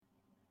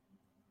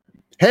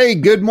Hey,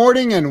 good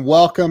morning and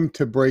welcome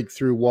to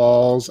Breakthrough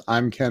Walls.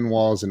 I'm Ken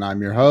Walls and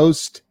I'm your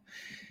host.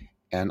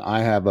 And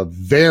I have a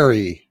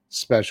very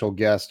special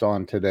guest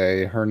on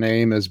today. Her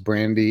name is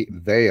Brandi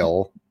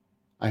Vale.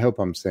 I hope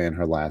I'm saying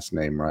her last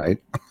name right.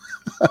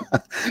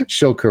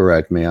 She'll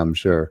correct me, I'm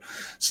sure.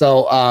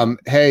 So,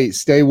 hey,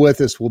 stay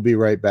with us. We'll be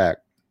right back.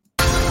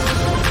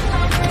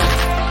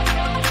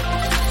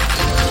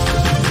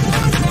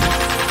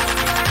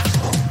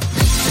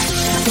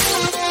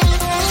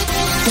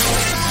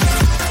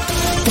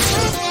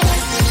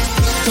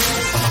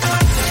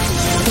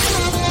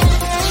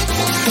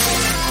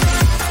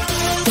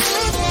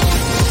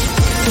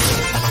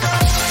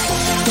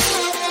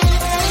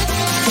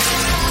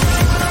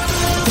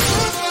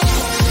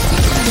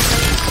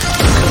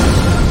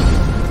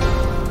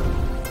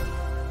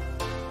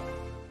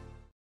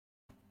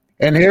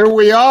 And here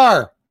we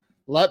are.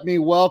 Let me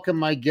welcome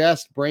my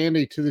guest,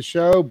 Brandi, to the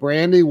show.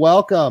 Brandi,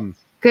 welcome.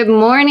 Good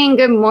morning.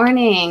 Good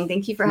morning.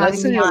 Thank you for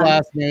having me your on.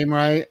 Last name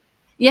right?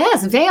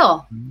 Yes,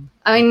 Vale.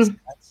 I mean,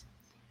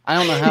 I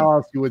don't know how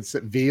else you would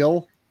say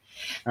veal.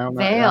 I don't know.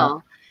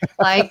 Veil,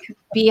 like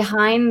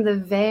behind the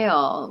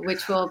veil,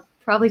 which we'll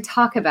probably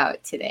talk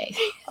about today.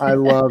 I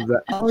love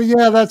that. Oh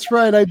yeah, that's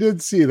right. I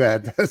did see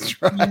that.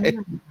 That's right.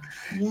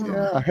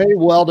 Yeah. Hey,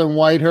 Weldon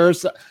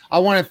Whitehurst. I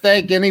want to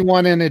thank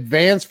anyone in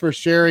advance for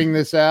sharing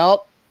this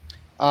out.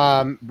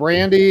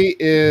 Brandi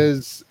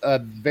is a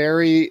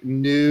very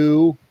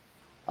new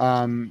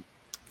friend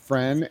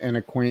and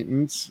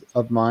acquaintance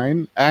of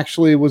mine.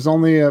 Actually, it was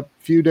only a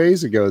few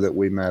days ago that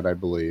we met, I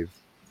believe.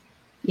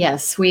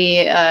 Yes,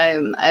 we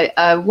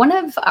one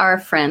of our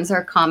friends,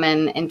 our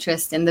common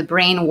interest in the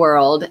brain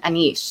world,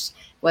 Anish,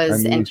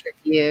 was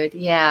interviewed.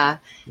 Yeah.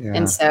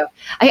 And so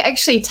I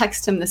actually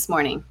texted him this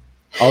morning.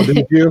 Oh,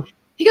 did you?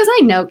 He goes,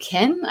 I know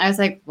Ken. I was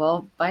like,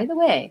 well, by the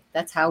way,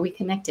 that's how we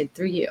connected,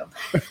 through you.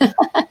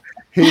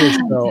 He is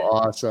so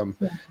awesome.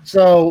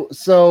 So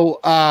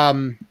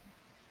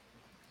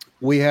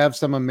we have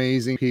some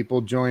amazing people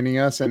joining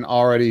us and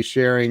already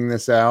sharing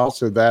this out.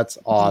 So that's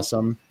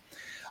awesome.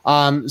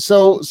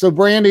 So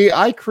Brandi,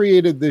 I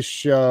created this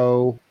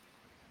show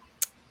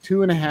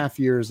 2.5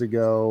 years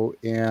ago,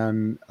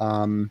 and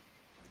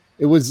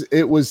it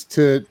was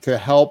to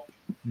help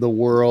the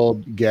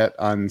world get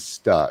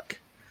unstuck,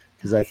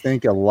 because I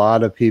think a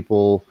lot of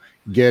people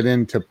get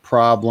into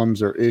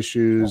problems or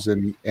issues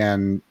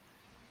and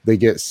they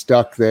get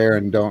stuck there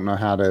and don't know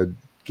how to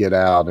get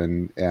out.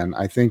 And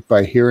I think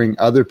by hearing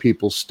other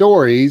people's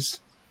stories,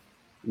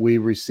 we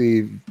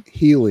receive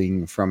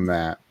healing from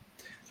that.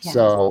 Yeah.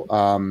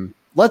 So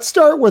let's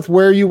start with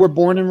where you were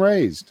born and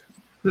raised.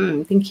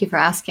 Thank you for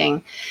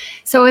asking.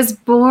 So I was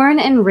born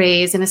and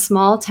raised in a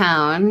small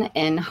town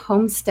in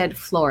Homestead,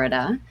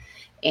 Florida.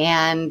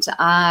 And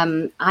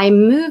I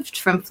moved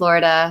from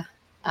Florida,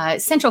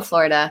 Central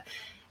Florida,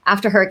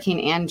 after Hurricane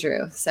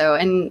Andrew. So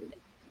in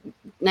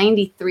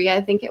 93,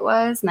 I think it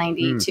was,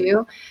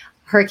 92,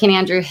 Hurricane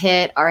Andrew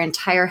hit. Our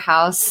entire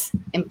house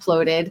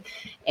imploded,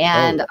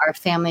 and our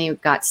family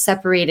got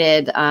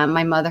separated.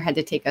 My mother had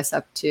to take us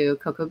up to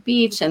Cocoa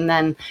Beach. And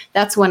then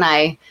that's when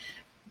I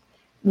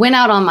went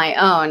out on my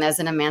own as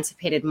an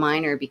emancipated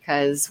minor,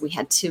 because we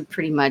had to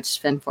pretty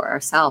much fend for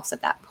ourselves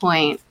at that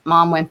point.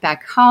 Mom went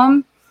back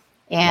home.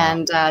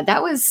 And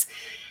that was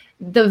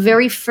the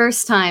very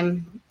first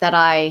time that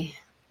I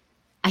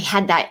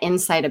had that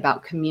insight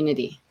about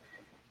community,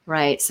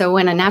 right? So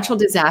when a natural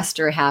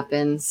disaster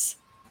happens,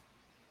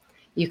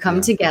 you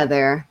come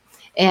together,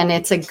 and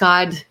it's a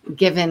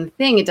God-given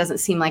thing. It doesn't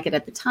seem like it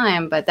at the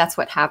time, but that's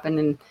what happened.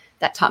 And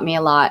that taught me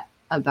a lot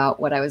about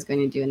what I was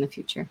going to do in the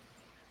future.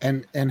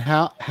 And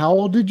how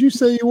old did you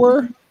say you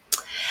were?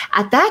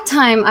 At that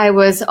time, I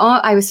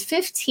was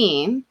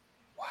 15.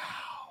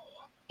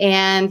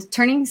 And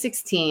turning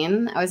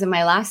 16, I was in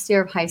my last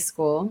year of high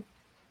school.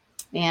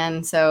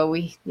 And so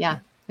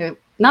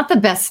not the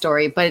best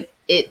story, but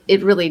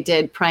it really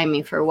did prime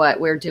me for what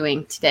we're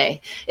doing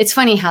today. It's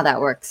funny how that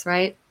works,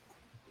 right?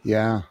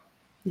 Yeah.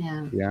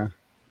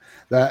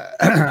 That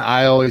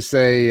I always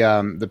say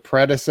the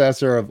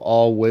predecessor of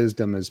all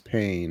wisdom is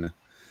pain.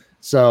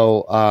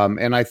 So,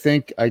 and I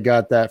think I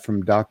got that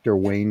from Dr.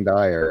 Wayne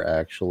Dyer,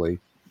 actually.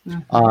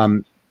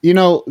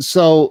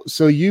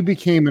 So you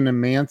became an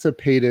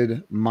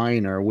emancipated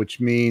minor, which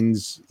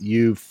means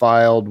you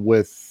filed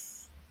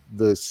with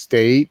the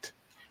state.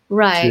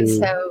 Right.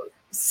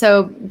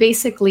 So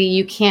basically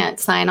you can't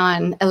sign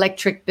on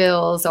electric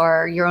bills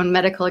or your own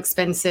medical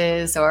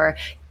expenses or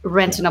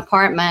rent an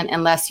apartment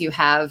unless you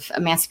have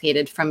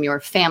emancipated from your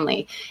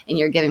family and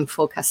you're given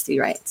full custody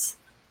rights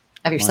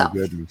of yourself.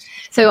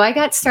 So I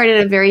got started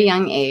at a very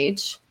young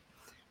age.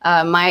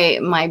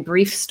 My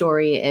brief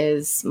story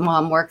is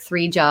Mom worked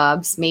 3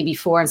 jobs, maybe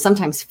 4, and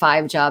sometimes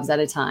 5 jobs at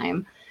a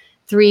time.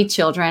 3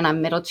 children.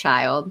 I'm middle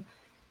child.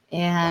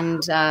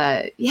 And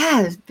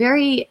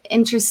very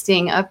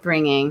interesting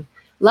upbringing,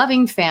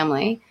 loving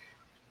family,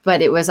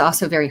 but it was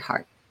also very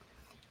hard.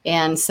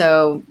 And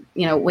so,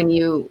 when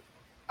you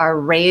are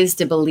raised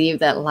to believe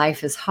that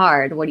life is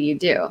hard, what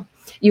do?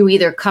 You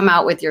either come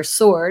out with your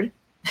sword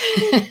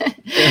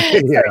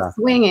start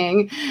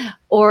swinging,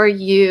 or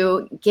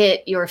you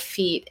get your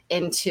feet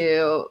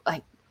into,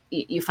 like,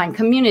 you find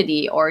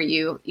community, or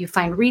you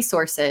find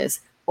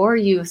resources, or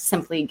you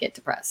simply get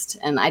depressed.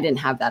 And I didn't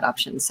have that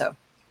option. So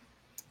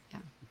yeah.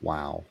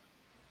 Wow.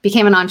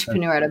 Became an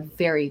entrepreneur at a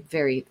very,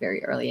 very,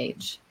 very early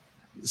age.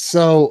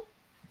 So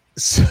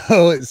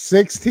at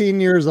 16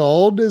 years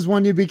old is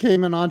when you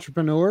became an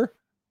entrepreneur?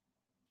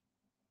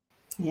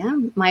 Yeah.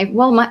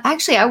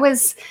 Actually, I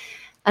was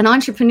an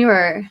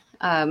entrepreneur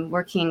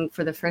working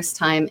for the first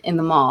time in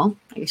the mall,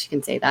 I guess you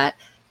can say that,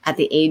 at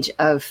the age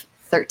of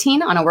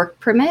 13 on a work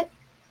permit.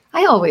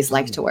 I always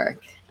liked to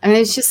work. I mean,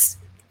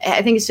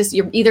 I think it's just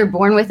you're either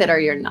born with it or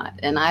you're not.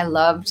 And I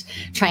loved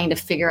trying to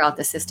figure out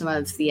the system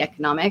of the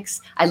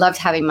economics. I loved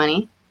having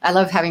money. I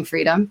loved having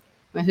freedom.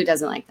 I mean, who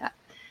doesn't like that?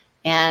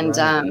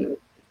 And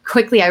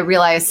quickly I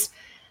realized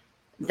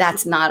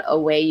that's not a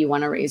way you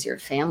want to raise your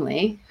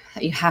family.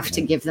 You have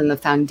to give them the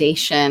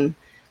foundation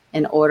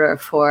in order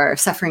for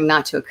suffering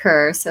not to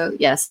occur. So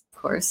yes,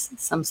 of course,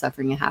 some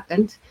suffering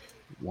happened.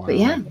 Wow. But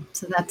yeah,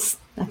 so that's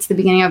the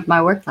beginning of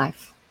my work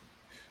life.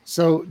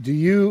 So do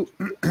you,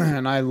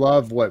 and I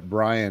love what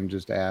Brian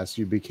just asked,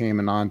 you became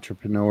an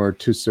entrepreneur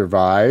to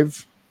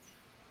survive?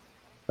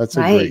 That's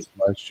a great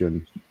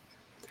question.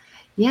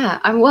 Yeah,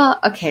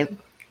 okay.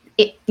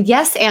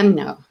 Yes and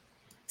no.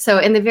 So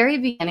in the very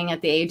beginning,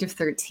 at the age of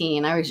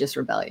 13, I was just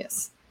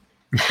rebellious.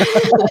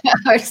 I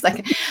was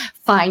like,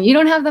 fine, you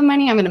don't have the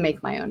money, I'm going to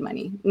make my own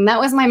money. And that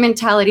was my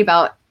mentality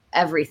about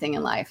everything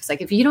in life. It's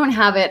like, if you don't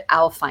have it,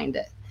 I'll find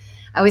it.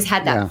 I always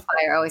had that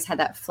fire. I always had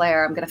that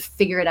flair. I'm going to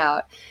figure it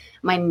out.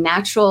 My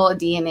natural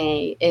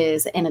DNA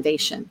is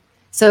innovation.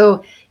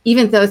 So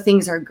even though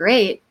things are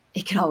great,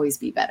 it could always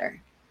be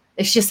better.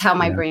 It's just how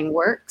my brain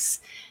works.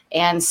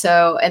 And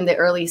so in the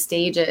early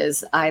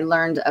stages, I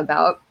learned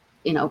about,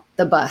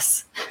 the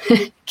bus,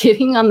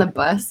 getting on the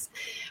bus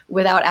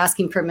without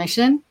asking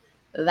permission.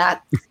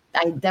 That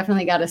I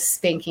definitely got a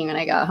spanking when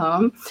I got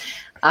home.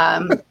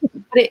 But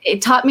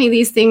it taught me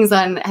these things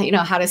on,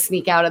 how to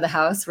sneak out of the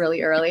house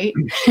really early.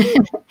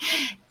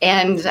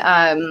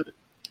 And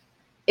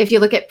if you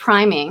look at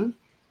priming,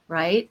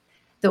 right,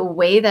 the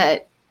way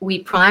that we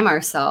prime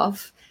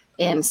ourselves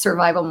in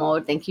survival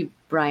mode, thank you,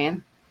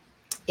 Brian,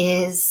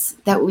 is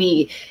that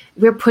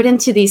we're put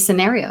into these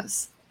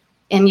scenarios.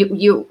 And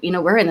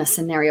we're in a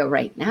scenario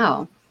right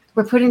now.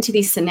 We're put into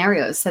these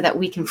scenarios so that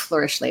we can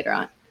flourish later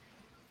on.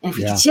 And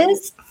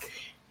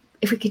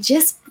if we could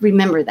just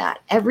remember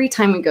that every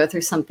time we go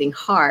through something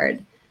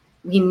hard,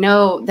 we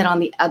know that on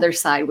the other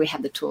side, we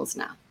have the tools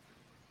now,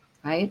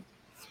 right?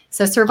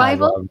 So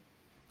survival,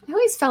 I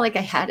always felt like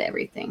I had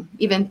everything,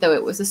 even though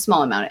it was a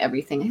small amount of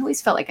everything. I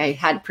always felt like I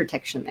had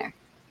protection there.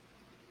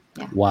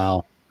 Yeah.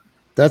 Wow.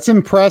 That's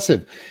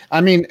impressive.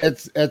 I mean,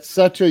 it's at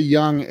such a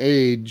young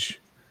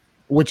age,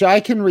 which I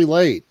can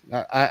relate.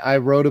 I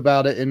wrote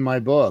about it in my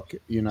book.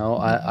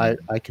 I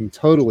can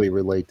totally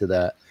relate to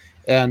that.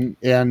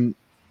 And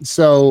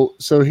so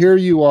here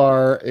you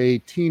are, a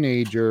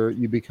teenager.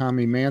 You become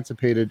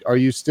emancipated. Are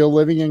you still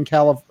living in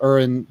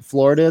in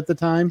Florida at the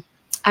time?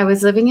 I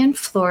was living in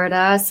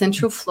Florida,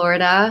 Central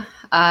Florida.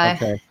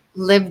 I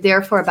lived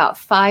there for about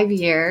 5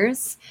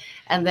 years.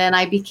 And then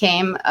I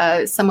became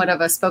somewhat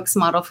of a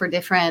spokesmodel for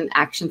different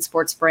action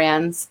sports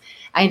brands.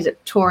 I ended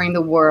up touring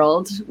the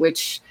world,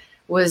 which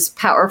was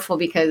powerful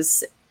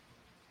because,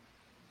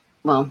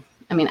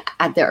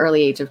 at the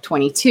early age of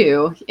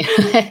 22,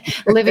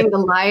 living the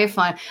life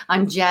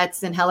on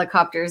jets and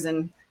helicopters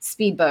and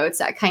speedboats,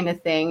 that kind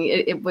of thing.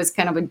 It was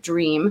kind of a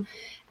dream.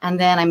 And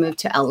then I moved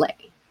to LA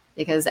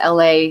because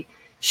LA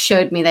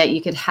showed me that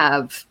you could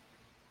have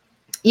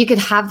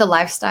the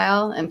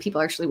lifestyle, and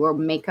people actually wore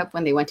makeup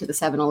when they went to the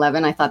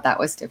 7-Eleven. I thought that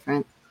was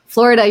different.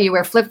 Florida, you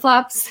wear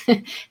flip-flops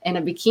and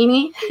a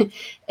bikini.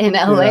 In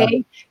LA,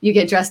 you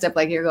get dressed up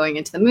like you're going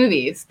into the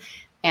movies.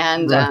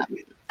 And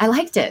I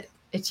liked it.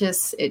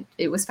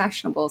 It was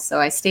fashionable. So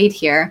I stayed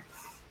here.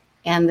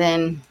 And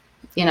then,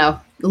 a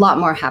lot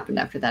more happened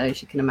after that,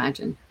 as you can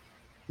imagine.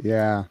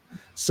 Yeah.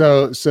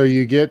 So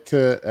you get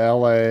to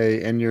LA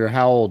and you're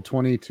how old?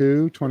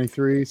 22,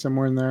 23,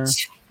 somewhere in there?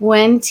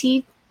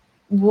 22.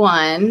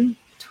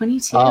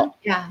 Oh,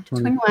 yeah,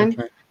 21.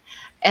 Okay.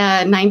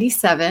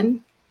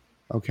 97.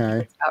 Okay.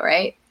 That's about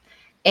right.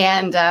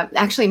 And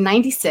actually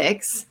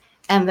 96.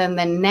 And then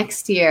the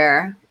next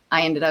year,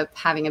 I ended up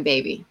having a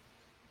baby.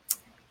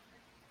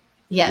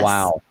 Yes.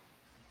 Wow.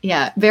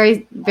 Yeah,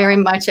 very, very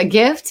much a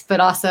gift, but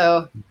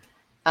also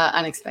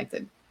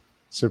unexpected.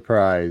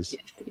 Surprise.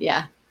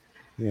 Yeah.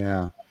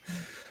 Yeah.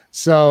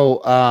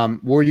 So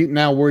were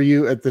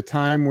you at the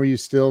time, were you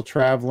still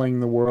traveling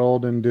the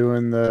world and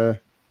doing the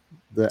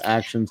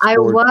action sport? I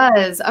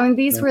was.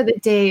 These were the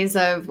days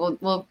of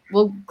we'll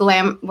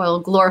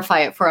glorify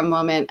it for a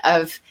moment,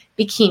 of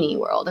bikini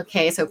world.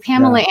 Okay, so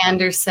Pamela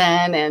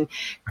Anderson and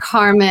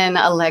Carmen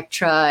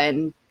Electra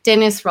and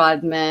Dennis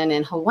Rodman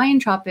and Hawaiian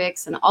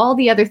Tropics and all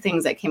the other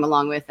things that came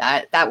along with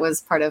that. That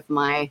was part of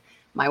my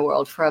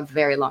world for a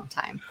very long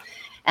time.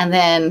 And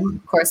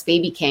then, of course,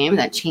 baby came.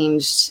 That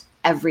changed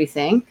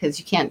everything because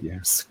you can't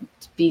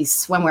be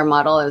swimwear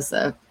model as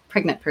a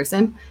pregnant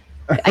person.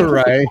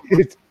 Right.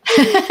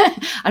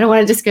 I don't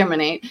want to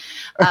discriminate.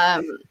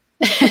 Yeah,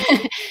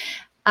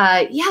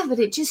 but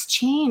it just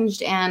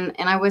changed. And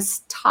I was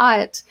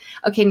taught,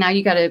 okay, now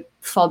you got to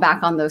fall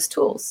back on those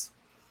tools,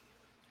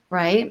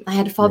 right? I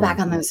had to fall back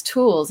on those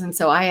tools. And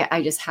so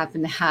I just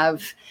happen to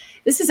have,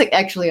 this is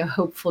actually a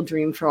hopeful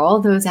dream for all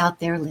those out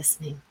there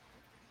listening.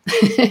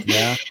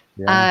 Yeah.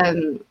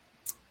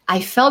 I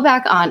fell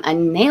back on a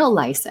nail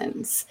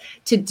license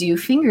to do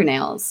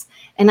fingernails.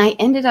 And I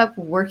ended up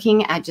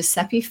working at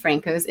Giuseppe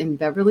Franco's in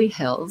Beverly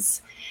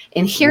Hills.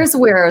 And here's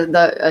where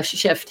the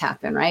shift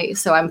happened, right?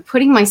 So I'm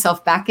putting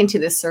myself back into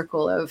this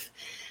circle of,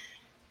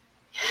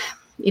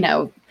 you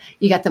know,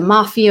 you got the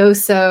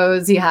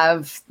mafiosos, you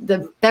have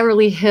the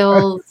Beverly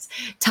Hills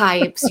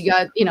types, you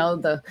got, you know,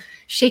 the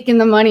shaking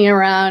the money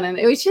around. And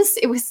it was just,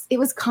 it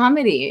was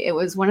comedy. It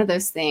was one of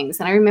those things.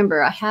 And I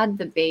remember I had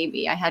the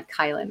baby, I had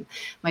Kylan,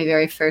 my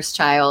very first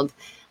child.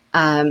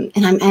 And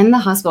I'm in the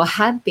hospital,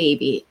 had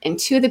baby. And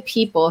two of the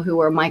people who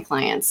were my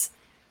clients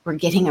were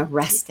getting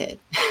arrested.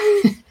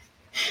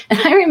 And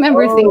I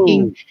remember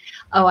thinking,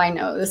 oh, I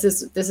know, this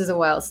is a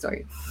wild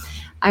story.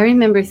 I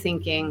remember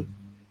thinking,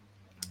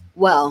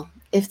 well,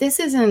 if this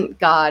isn't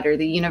God or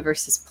the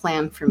universe's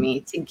plan for me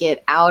to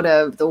get out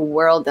of the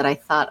world that I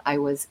thought I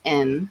was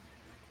in,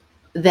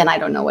 then I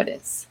don't know what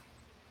is.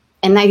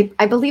 And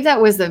I believe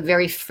that was the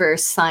very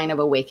first sign of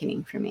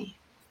awakening for me.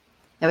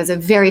 That was a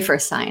very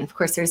first sign. Of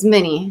course, there's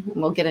many, and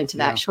we'll get into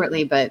that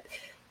shortly, but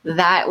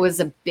that was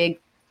a big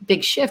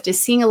shift, is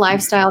seeing a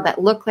lifestyle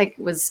that looked like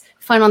it was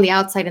fun on the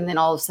outside, and then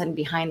all of a sudden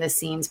behind the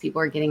scenes,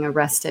 people are getting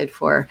arrested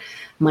for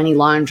money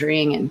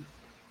laundering and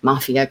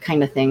mafia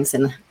kind of things.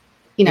 And,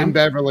 you know, in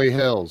Beverly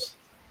Hills.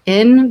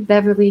 In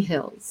Beverly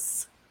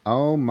Hills.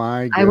 Oh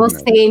my goodness. I will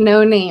say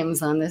no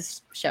names on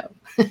this show.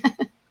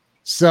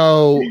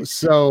 So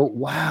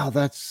wow,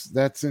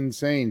 that's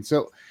insane.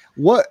 So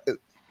what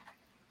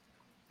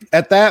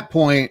at that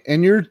point,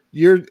 and you're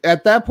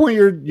at that point,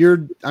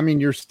 you're I mean,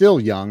 you're still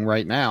young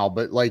right now,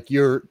 but like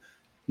you're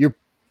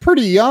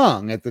pretty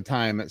young at the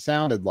time, it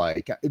sounded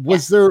like.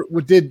 Was there,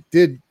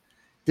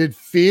 did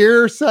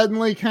fear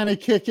suddenly kind of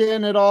kick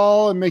in at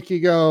all and make you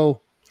go,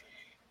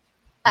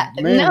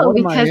 no,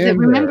 because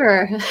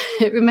remember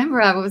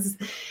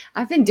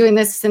I've been doing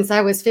this since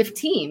I was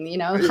 15, you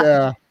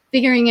know,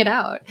 figuring it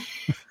out.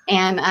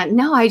 And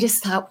no, I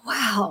just thought,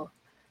 wow,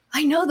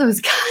 I know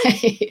those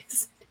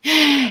guys.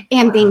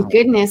 And thank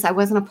goodness I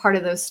wasn't a part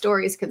of those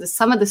stories, because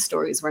some of the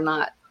stories were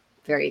not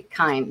very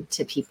kind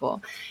to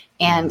people.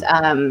 And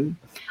I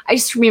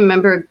just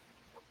remember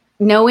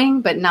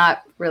knowing, but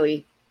not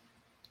really,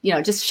 you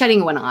know, just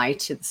shutting one eye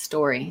to the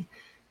story.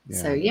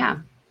 So yeah,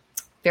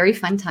 very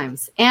fun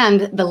times.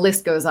 And the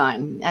list goes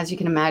on, as you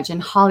can imagine,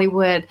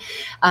 Hollywood.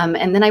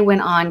 And then I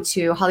went on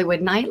to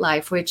Hollywood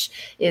Nightlife,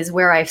 which is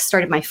where I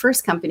started my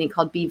first company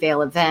called B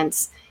Vale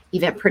Events.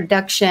 Event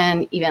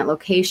production, event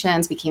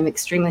locations, became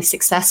extremely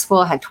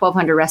successful, had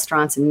 1,200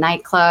 restaurants and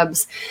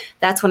nightclubs.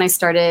 That's when I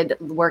started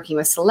working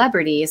with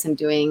celebrities and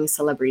doing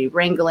celebrity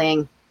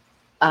wrangling,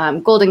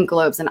 Golden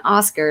Globes and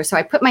Oscars. So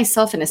I put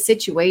myself in a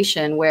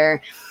situation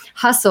where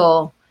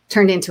hustle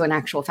turned into an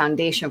actual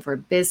foundation for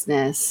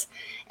business.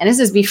 And this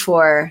is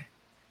before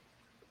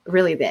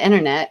really the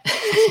internet.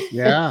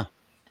 Yeah.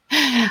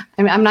 I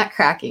mean, I'm not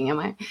cracking,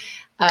 am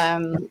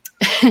I?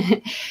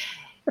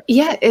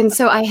 Yeah. And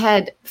so I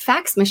had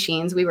fax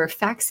machines. We were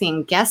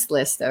faxing guest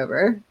lists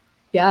over.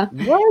 Yeah.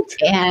 What?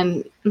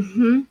 And,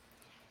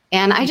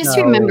 and I just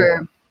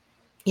remember,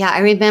 I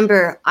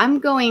remember I'm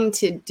going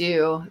to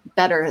do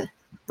better,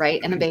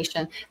 right?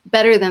 Innovation,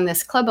 better than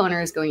this club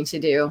owner is going to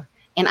do.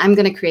 And I'm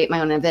going to create my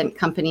own event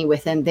company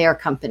within their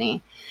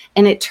company.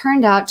 And it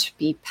turned out to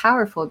be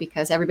powerful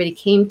because everybody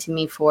came to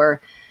me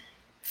for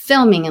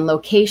filming and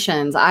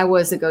locations. I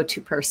was a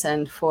go-to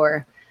person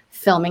for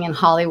filming in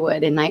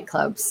Hollywood and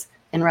nightclubs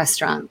and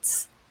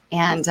restaurants.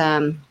 And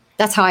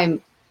that's how I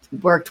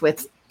worked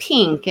with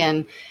Pink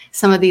and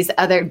some of these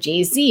other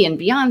Jay-Z and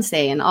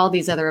Beyonce and all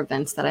these other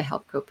events that I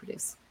helped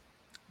co-produce.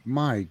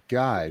 My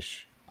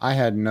gosh, I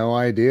had no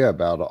idea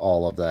about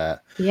all of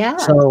that. Yeah.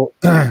 So,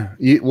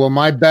 well,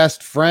 my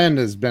best friend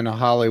has been a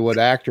Hollywood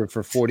actor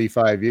for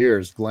 45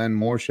 years, Glenn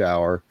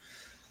Morshower,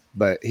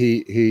 but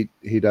he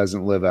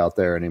doesn't live out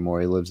there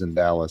anymore. He lives in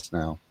Dallas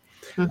now.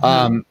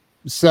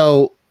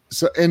 So,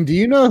 and do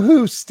you know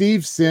who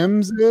Steve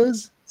Sims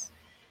is?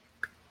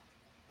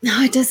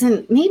 No, it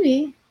doesn't.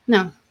 Maybe.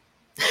 No.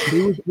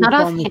 He was not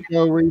on the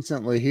show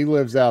recently. He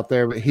lives out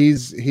there, but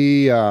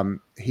he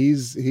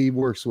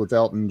works with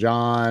Elton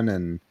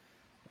John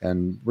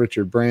and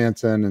Richard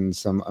Branson and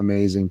some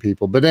amazing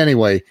people. But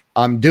anyway,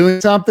 I'm doing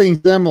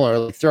something similar,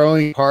 like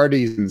throwing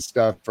parties and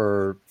stuff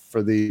for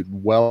the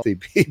wealthy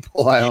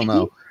people. I don't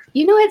know.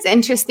 You know, it's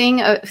interesting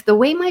the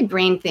way my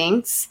brain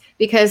thinks,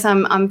 because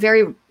I'm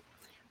very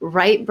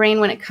right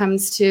brain when it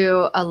comes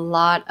to a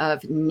lot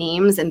of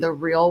names in the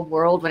real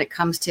world, when it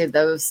comes to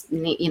those,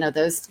 you know,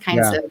 those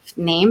kinds of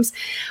names.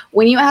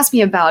 When you ask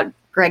me about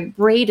Greg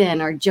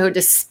Braden or Joe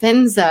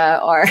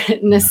Dispenza or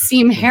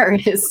Nassim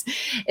Harris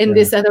in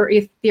this other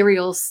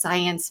ethereal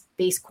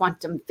science-based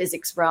quantum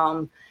physics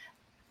realm,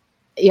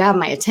 you have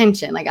my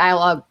attention. Like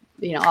all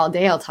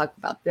day I'll talk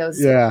about those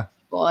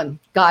people and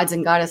gods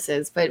and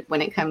goddesses. But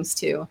when it comes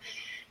to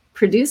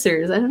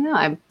producers, I don't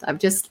know. I've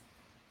just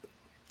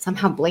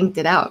somehow blinked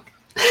it out.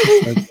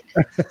 it's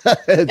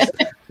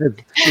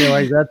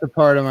like that's a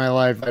part of my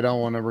life I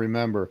don't want to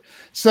remember.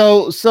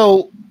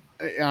 So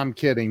I'm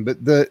kidding, but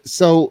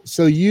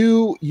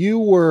you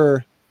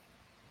were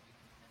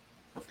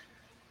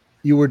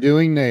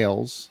doing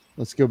nails.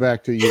 Let's go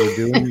back to you were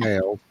doing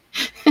nails.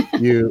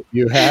 You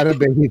had a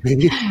baby.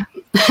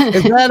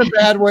 Is that a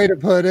bad way to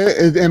put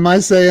it? Am I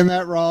saying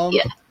that wrong?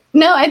 Yeah.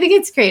 No, I think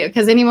it's great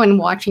because anyone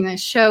watching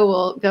this show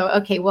will go,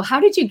 okay, well, how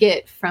did you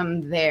get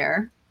from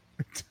there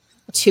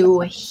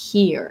to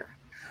here?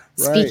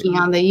 Right. Speaking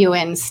on the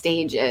UN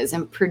stages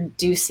and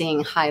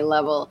producing high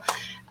level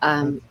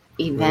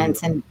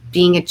events and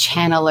being a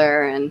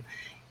channeler, and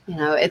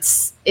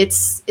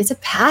it's a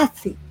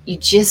path. You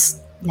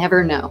just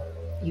never know.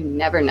 You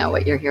never know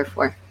what you're here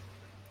for.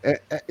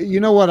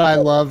 You know what I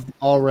love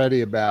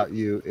already about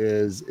you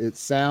is it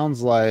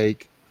sounds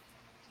like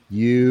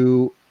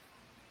you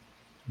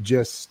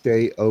just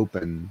stay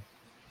open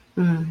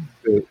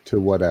to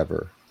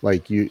whatever.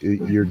 Like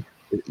it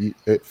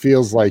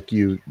feels like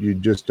you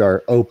just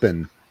are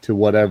open to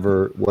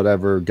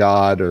whatever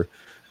God or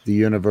the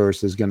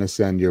universe is going to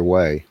send your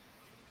way.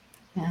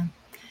 Yeah.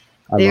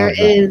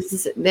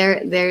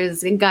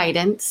 There's a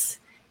guidance.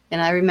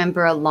 And I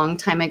remember a long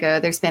time ago,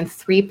 there's been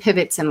 3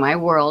 pivots in my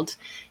world,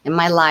 in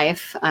my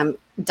life.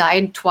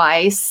 Died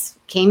twice,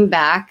 came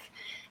back.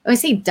 I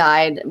say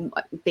died,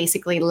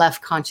 basically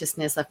left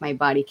consciousness, left my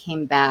body,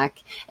 came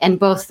back. And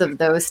both of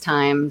those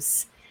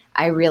times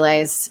I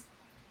realized,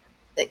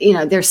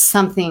 there's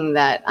something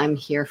that I'm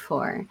here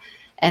for.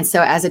 And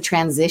so as a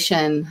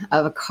transition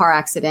of a car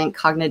accident,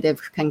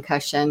 cognitive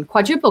concussion,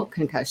 quadruple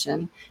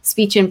concussion,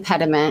 speech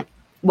impediment,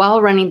 while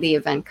running the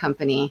event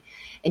company,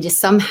 and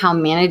just somehow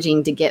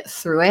managing to get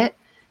through it,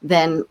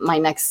 then my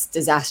next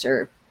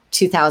disaster,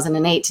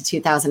 2008 to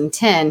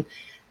 2010,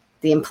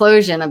 the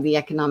implosion of the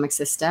economic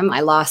system. I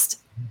lost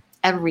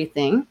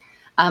everything.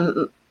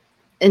 And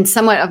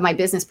somewhat of my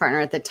business partner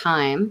at the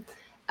time,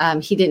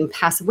 he didn't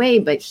pass away,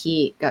 but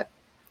he got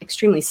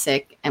extremely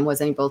sick and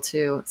wasn't able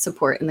to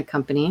support in the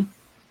company.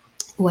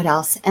 What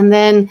else? And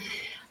then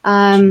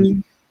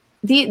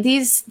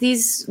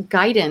these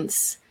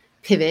guidance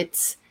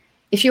pivots,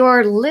 if you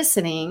are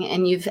listening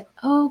and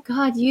oh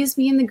God, use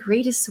me in the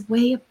greatest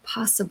way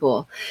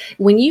possible.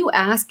 When you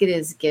ask, it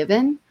is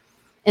given.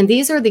 And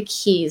these are the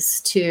keys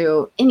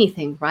to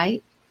anything,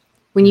 right?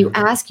 When you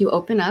ask, you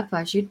open up,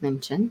 as you'd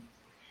mentioned,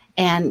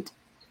 and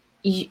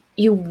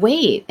you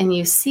wait and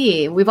you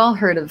see. We've all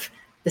heard of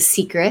The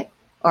Secret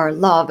or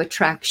law of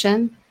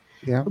attraction.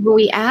 Yeah. When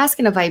we ask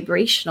in a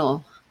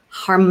vibrational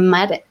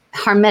hermetic,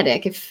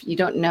 if you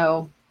don't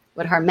know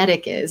what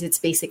hermetic is, it's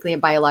basically a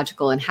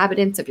biological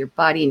inhabitants of your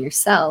body and your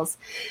cells.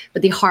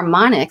 But the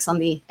harmonics on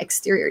the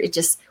exterior, it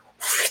just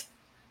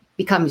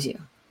becomes you.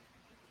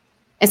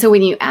 And so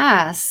when you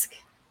ask,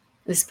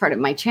 this is part of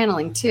my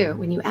channeling too,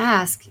 when you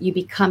ask, you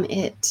become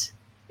it.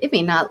 It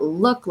may not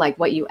look like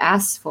what you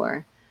asked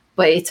for,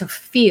 but it's a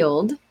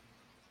field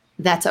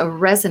that's a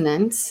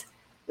resonance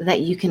that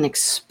you can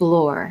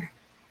explore.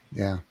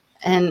 Yeah.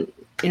 And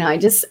I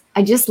just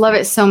love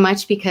it so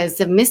much because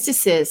the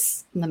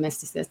mysticism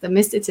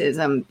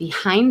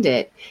behind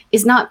it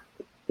is not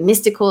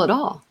mystical at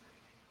all.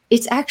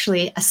 It's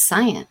actually a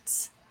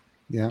science.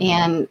 Yeah.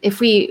 And if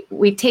we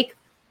take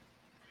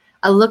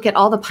a look at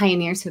all the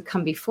pioneers who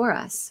come before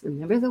us,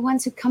 remember the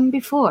ones who come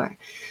before,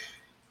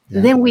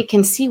 then we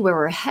can see where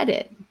we're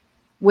headed,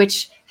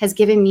 which has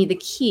given me the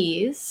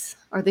keys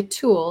or the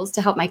tools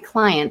to help my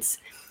clients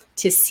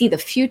to see the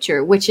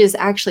future, which is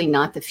actually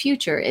not the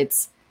future.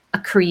 It's a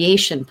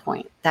creation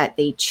point that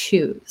they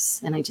choose.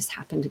 And I just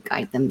happen to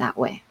guide them that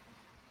way.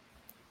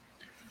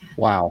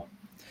 Wow.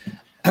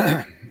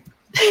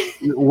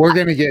 We're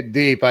going to get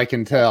deep, I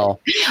can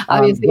tell.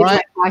 Obviously, it's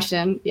my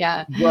question.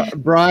 Yeah.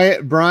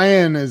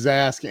 Brian is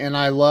asking, and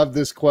I love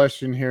this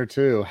question here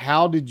too.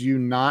 How did you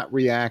not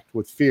react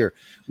with fear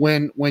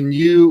when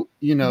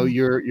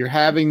you're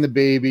having the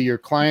baby, your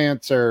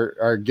clients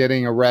are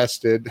getting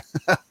arrested,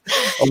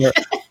 or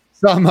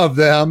some of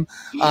them,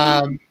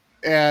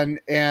 and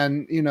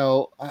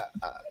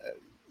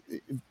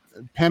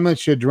Pema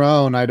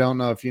Chadron, I don't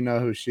know if you know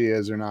who she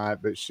is or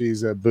not, but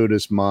she's a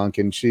Buddhist monk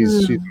and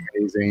she's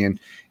amazing.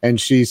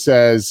 And she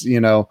says,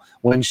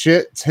 when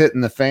shit's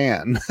hitting the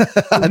fan,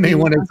 I mean,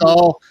 when it's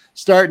all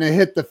starting to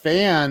hit the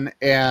fan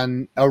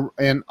and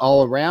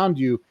all around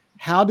you,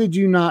 how did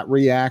you not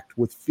react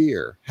with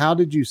fear? How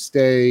did you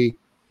stay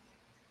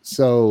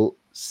so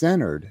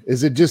centered?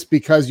 Is it just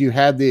because you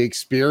had the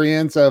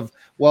experience of,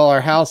 well,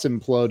 our house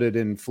imploded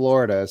in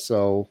Florida,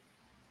 so,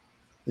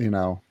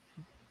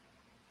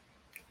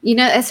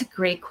 that's a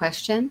great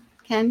question,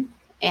 Ken.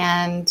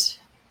 And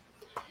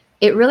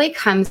it really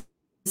comes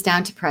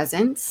down to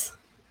presence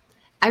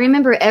I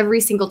remember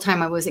every single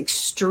time I was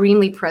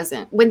extremely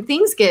present. When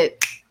things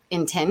get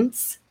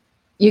intense,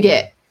 you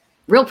get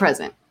real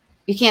present.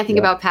 You can't think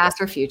about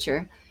past or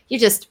future. You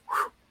just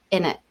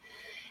in it.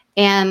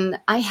 And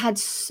I had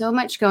so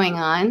much going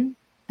on.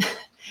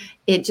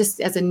 It just,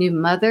 as a new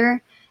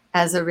mother,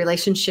 as a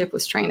relationship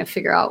was trying to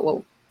figure out,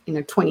 well,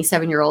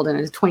 27-year-old and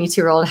a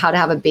 22-year-old, how to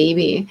have a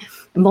baby.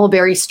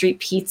 Mulberry Street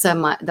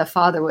Pizza, the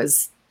father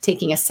was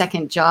taking a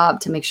second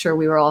job to make sure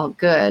we were all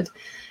good.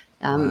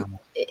 Wow.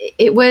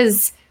 It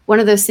was one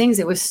of those things.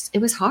 It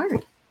was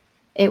hard.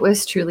 It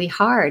was truly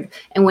hard.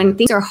 And when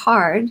things are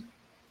hard,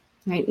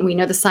 right, and we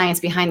know the science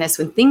behind this,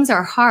 when things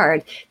are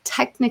hard,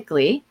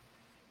 technically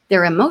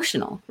they're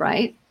emotional,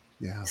 right?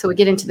 Yeah. So we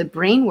get into the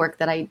brain work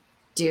that I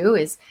do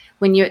is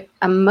when you're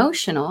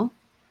emotional,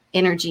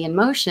 energy in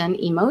motion,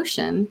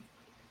 emotion,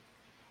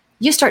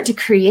 you start to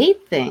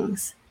create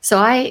things. So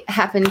I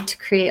happened to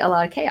create a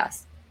lot of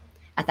chaos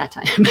at that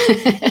time.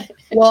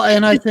 Well,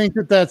 and I think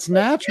that's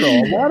natural.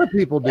 A lot of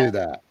people do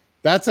that.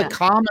 That's a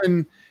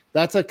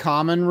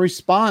common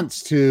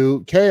response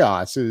to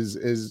chaos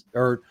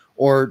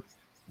or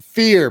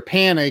fear,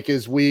 panic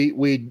is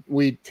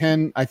we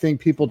tend, I think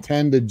people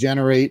tend to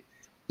generate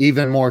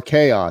even more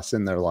chaos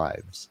in their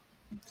lives.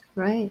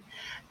 Right.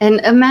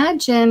 And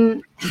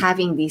imagine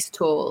having these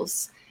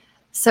tools.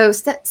 So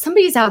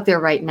somebody's out there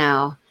right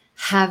now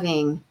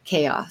having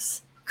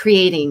chaos,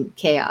 creating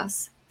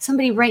chaos.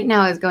 Somebody right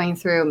now is going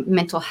through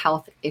mental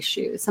health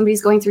issues.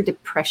 Somebody's going through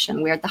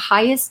depression. We're at the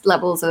highest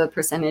levels of a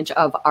percentage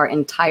of our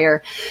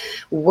entire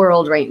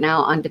world right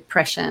now on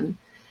depression.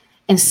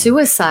 And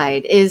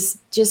suicide is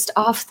just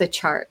off the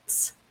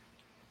charts.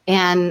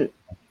 And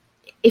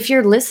if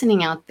you're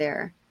listening out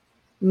there,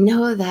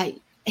 know that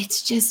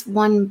it's just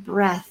one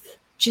breath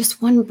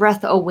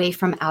away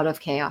from out of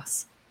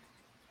chaos.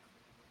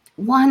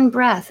 One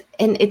breath.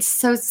 And it's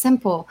so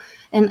simple.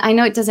 And I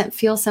know it doesn't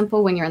feel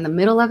simple when you're in the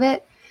middle of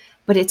it,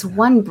 but it's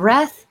one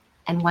breath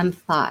and one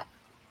thought.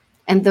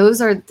 And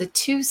those are the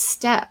two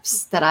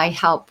steps that I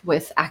help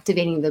with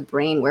activating the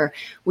brain, where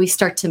we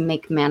start to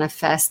make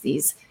manifest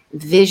these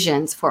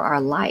visions for our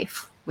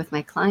life with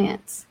my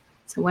clients.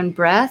 So one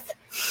breath,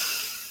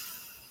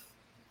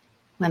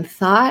 one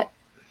thought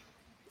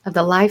of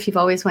the life you've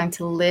always wanted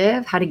to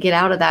live, how to get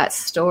out of that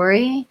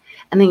story.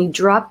 And then you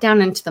drop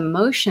down into the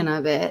motion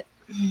of it.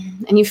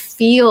 And you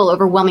feel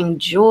overwhelming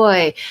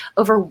joy,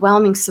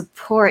 overwhelming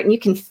support, and you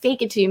can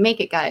fake it till you make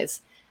it,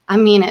 guys. I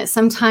mean it.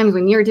 Sometimes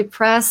when you're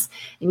depressed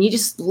and you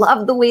just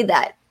love the way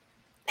that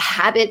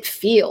habit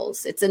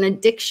feels, it's an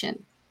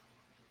addiction.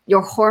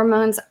 Your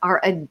hormones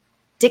are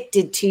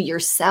addicted to your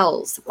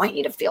cells. I want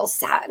you to feel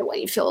sad. I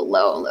want you to feel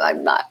alone.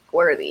 I'm not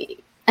worthy.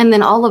 And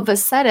then all of a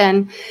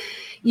sudden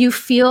you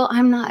feel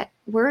I'm not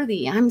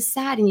worthy. I'm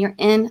sad. And you're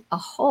in a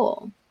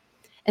hole.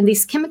 And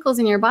these chemicals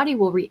in your body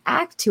will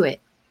react to it,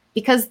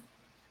 because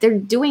they're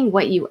doing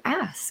what you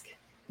ask.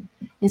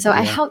 And so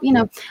I help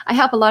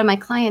a lot of my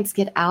clients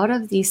get out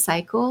of these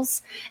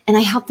cycles, and I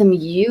help them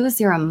use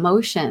their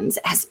emotions.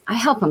 As I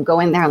help them go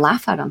in there and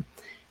laugh at them,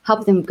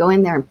 help them go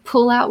in there and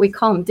pull out, we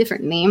call them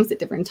different names at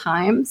different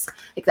times,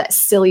 like that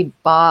silly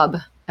Bob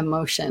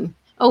emotion.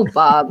 Oh,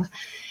 Bob.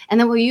 And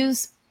then we'll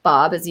use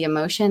Bob as the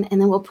emotion,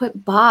 and then we'll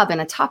put Bob in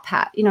a top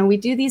hat. We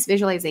do these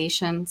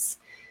visualizations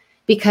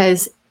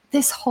because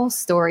this whole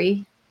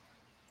story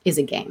is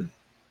a game.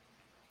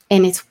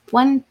 And it's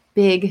one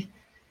big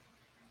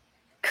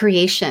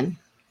creation,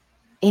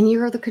 and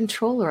you're the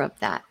controller of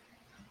that.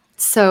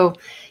 So,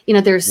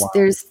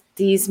 there's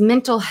these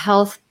mental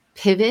health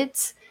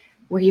pivots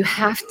where you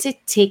have to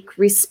take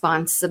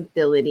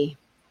responsibility.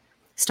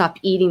 Stop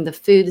eating the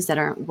foods that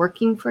aren't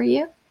working for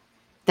you,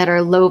 that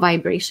are low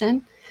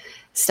vibration.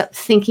 Stop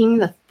thinking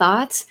the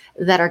thoughts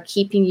that are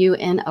keeping you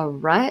in a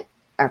rut,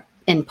 or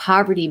in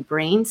poverty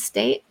brain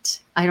state.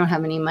 I don't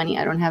have any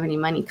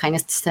money kind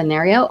of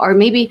scenario. Or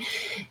maybe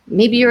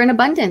you're in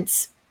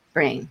abundance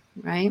brain,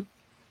 right?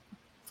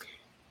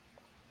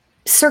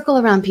 Circle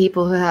around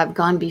people who have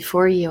gone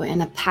before you in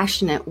a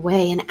passionate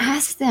way and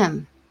ask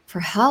them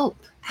for help.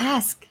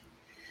 Ask.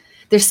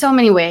 There's so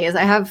many ways.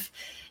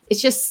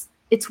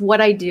 It's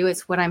what I do.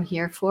 It's what I'm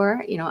here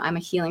for. I'm a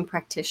healing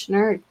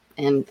practitioner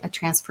and a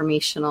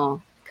transformational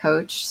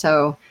coach.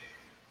 So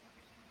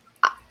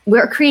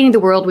we're creating the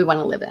world we want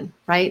to live in,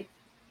 right?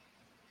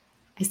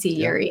 I see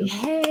Yuri.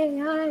 Hey,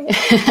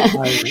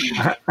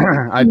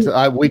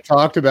 hi. We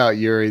talked about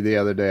Yuri the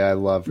other day. I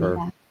love her.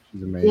 Yeah.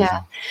 She's amazing.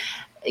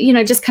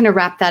 Yeah. Just kind of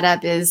wrap that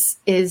up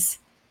is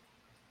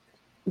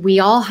we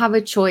all have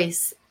a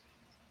choice,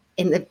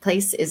 and the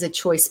place is a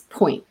choice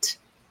point.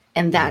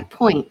 And that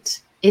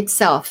point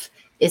itself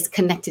is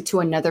connected to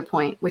another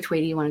point. Which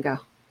way do you want to go?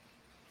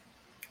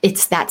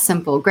 It's that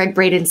simple. Greg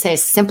Braden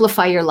says,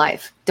 simplify your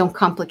life. Don't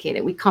complicate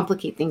it. We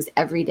complicate things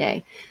every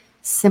day.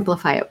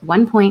 Simplify it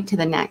one point to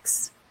the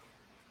next.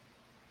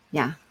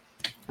 Yeah.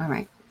 All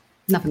right.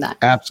 Enough of that.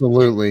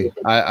 Absolutely.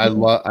 I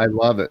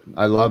love it.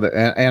 I love it.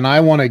 And I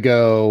want to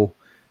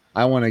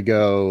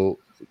go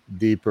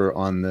deeper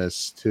on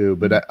this too.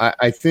 But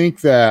I think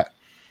that,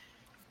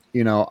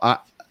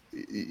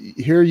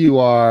 here you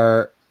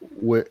are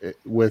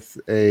with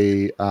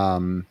a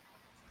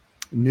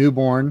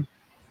newborn,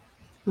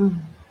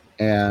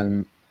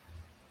 and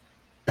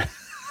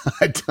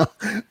I don't,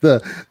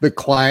 the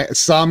client,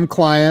 some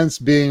clients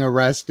being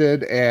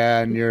arrested,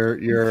 and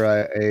you're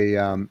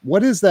a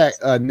what is that,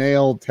 a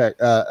nail tech,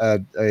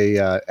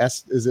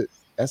 is it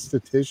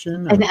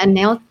esthetician or A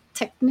nail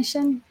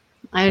technician?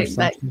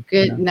 That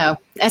good. Yeah. No,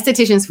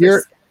 estheticians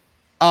You're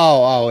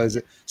for is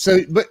it so?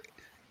 But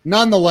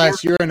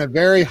nonetheless, you're in a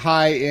very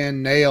high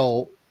end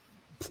nail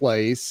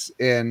place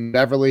in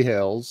Beverly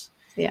Hills,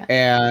 yeah.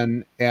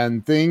 and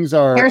things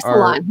Hair are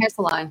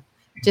salon.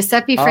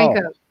 Giuseppe oh,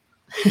 Franco.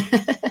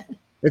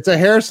 it's a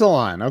hair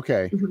salon.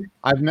 Okay. Mhm.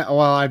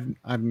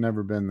 I've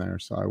never been there,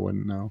 so I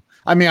wouldn't know.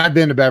 I mean, I've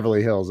been to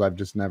Beverly Hills. I've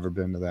just never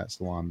been to that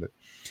salon. But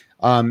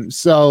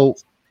so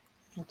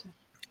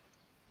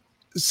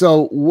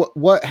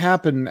what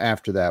happened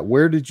after that?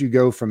 Where did you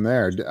go from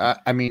there?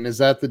 I mean, is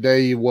that the day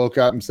you woke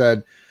up and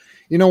said,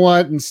 you know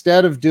what,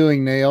 instead of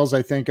doing nails,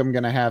 I think I'm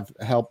going to have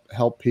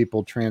help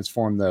people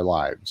transform their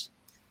lives?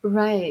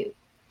 Right.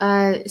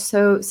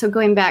 So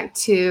going back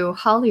to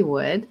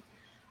Hollywood,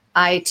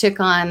 I took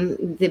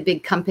on the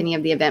big company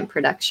of the event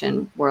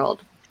production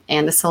world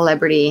and the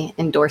celebrity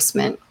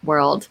endorsement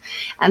world.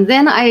 And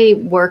then I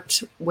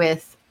worked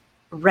with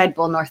Red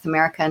Bull North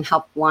America and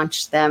helped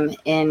launch them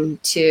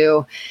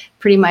into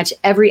pretty much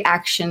every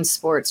action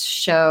sports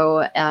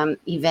show,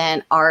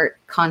 event, art,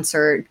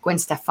 concert, Gwen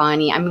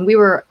Stefani. I mean,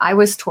 I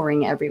was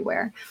touring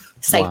everywhere,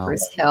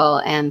 Cypress Hill.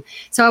 And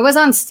so I was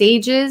on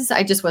stages.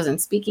 I just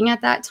wasn't speaking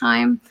at that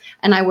time.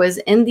 And I was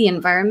in the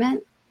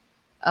environment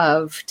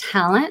of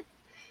talent.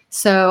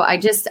 So I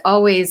just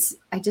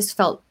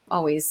felt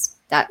always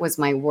that was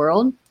my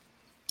world.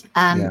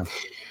 But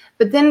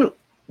then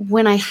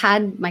when I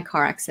had my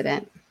car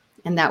accident,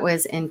 and that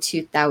was in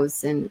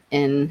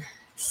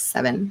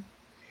 2007,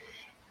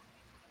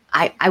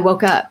 I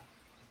woke up.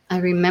 I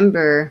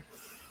remember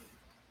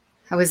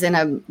I was in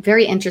a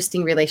very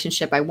interesting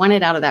relationship. I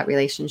wanted out of that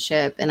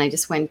relationship. And I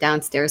just went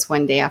downstairs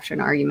one day after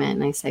an argument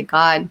and I said,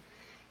 God,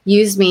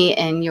 use me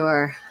in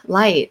your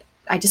light.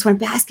 I just want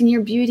to bask in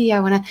your beauty.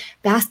 I want to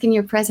bask in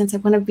your presence. I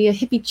want to be a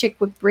hippie chick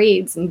with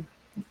braids. And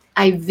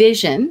I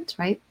visioned,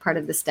 right, part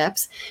of the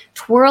steps,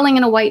 twirling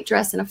in a white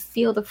dress in a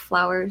field of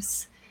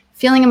flowers,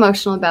 feeling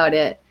emotional about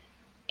it.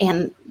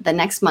 And the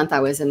next month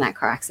I was in that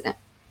car accident.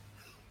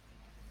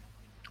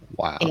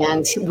 Wow.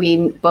 And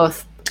we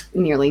both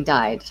nearly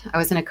died. I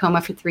was in a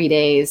coma for 3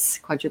 days,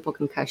 quadruple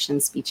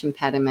concussion, speech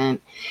impediment.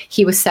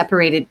 He was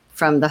separated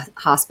from the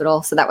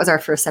hospital. So that was our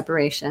first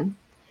separation.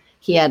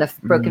 He had a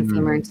broken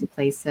femur in 2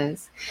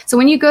 places. So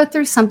when you go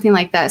through something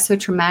like that, so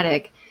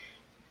traumatic,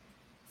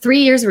 3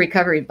 years of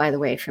recovery, by the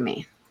way, for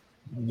me.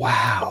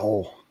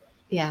 Wow.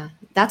 Yeah.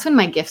 That's when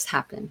my gifts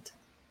happened.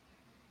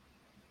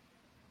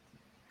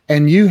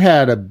 And you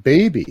had a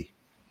baby.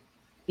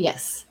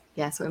 Yes.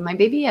 Yeah. So my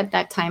baby at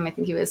that time, I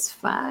think he was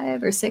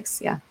 5 or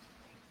 6. Yeah.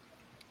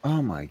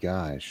 Oh my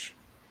gosh.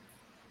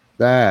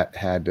 That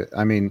had to,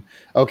 I mean,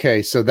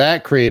 okay. So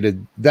that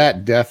created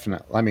that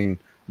definite, I mean,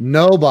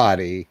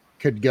 nobody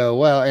could go,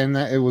 well, and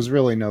it was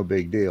really no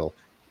big deal.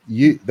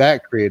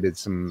 That created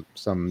some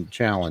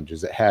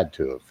challenges. It had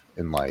to have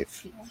in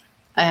life.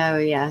 Oh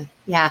yeah.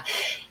 Yeah.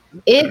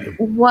 It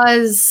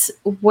was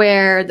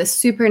where the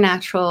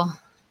supernatural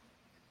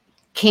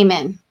came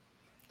in.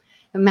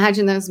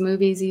 Imagine those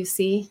movies you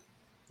see.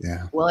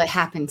 Yeah. Well, it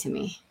happened to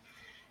me.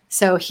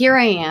 So here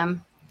I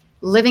am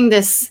living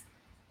this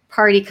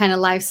party kind of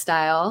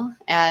lifestyle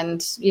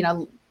and,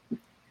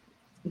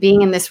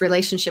 being in this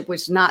relationship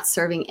which is not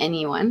serving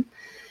anyone.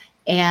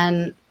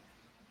 And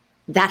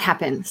that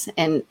happens.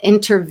 And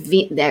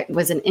there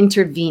was an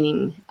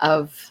intervening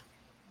of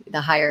the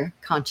higher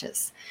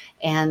conscious.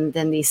 And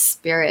then these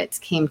spirits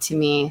came to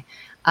me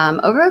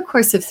over a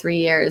course of 3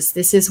 years.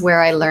 This is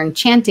where I learned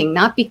chanting,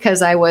 not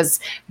because I was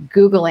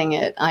Googling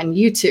it on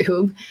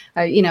YouTube,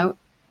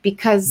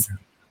 because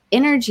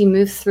energy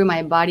moved through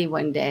my body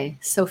one day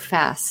so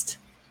fast.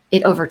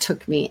 It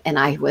overtook me and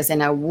I was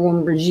in a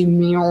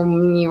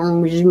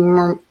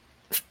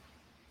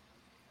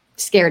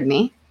scared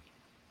me.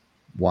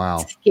 Wow.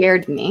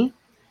 Scared me.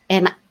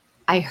 And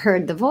I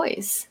heard the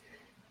voice.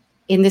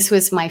 And this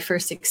was my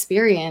first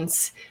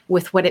experience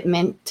with what it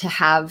meant to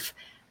have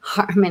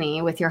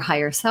harmony with your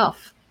higher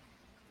self.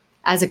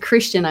 As a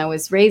Christian, I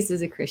was raised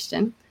as a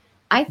Christian.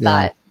 I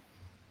thought,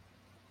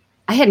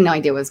 I had no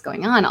idea what was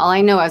going on. All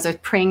I know, I was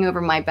praying over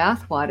my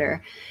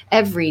bathwater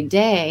every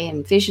day,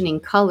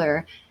 envisioning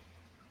color,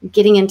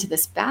 getting into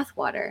this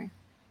bathwater.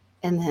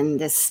 And then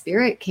this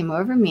spirit came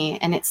over me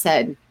and it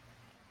said,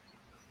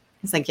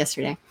 it's like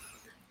yesterday,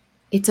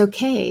 it's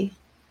okay.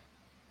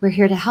 We're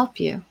here to help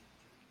you.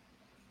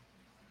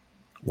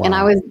 Wow. And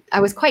I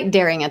was quite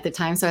daring at the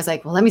time. So I was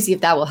like, well, let me see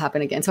if that will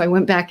happen again. So I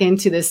went back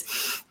into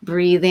this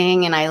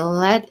breathing and I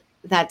let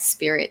that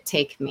spirit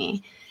take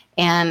me.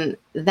 And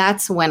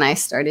that's when I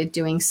started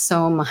doing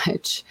so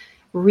much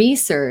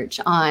research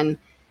on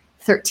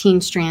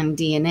 13-strand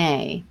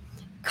DNA,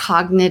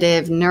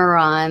 cognitive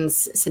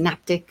neurons,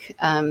 synaptic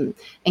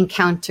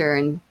encounter,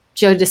 and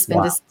Joe Wow.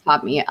 Dispenza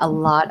taught me a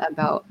lot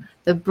about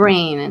the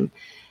brain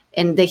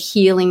and the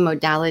healing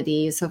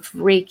modalities of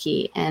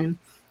Reiki and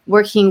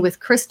working with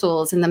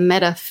crystals and the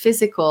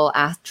metaphysical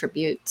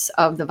attributes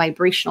of the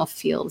vibrational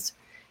fields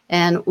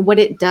and what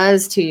it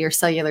does to your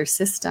cellular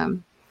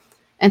system.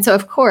 And so,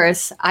 of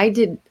course,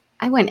 I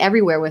went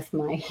everywhere with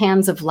my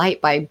Hands of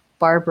Light by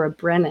Barbara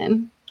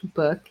Brennan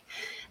book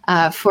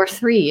for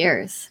 3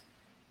 years.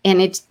 And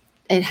it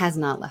has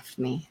not left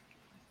me.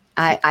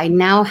 I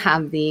now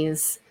have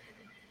these,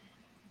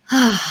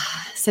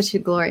 such a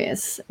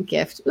glorious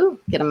gift. Ooh,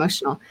 get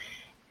emotional.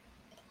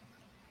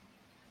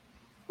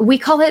 We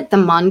call it the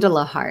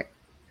mandala heart.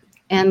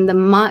 And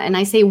and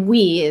I say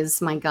we is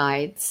my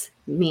guides,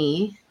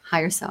 me,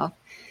 higher self.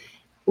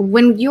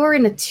 When you're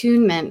in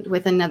attunement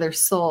with another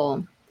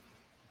soul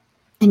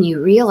and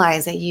you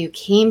realize that you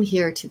came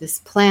here to this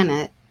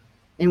planet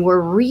and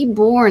were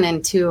reborn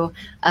into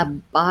a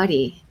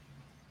body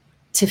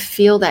to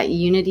feel that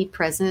unity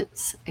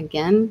presence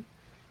again,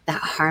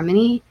 that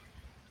harmony,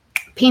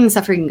 pain and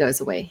suffering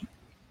goes away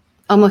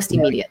almost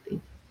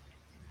immediately.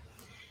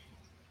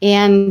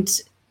 And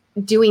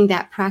doing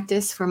that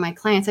practice for my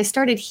clients, I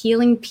started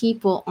healing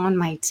people on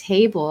my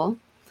table,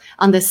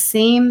 on the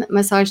same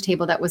massage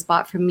table that was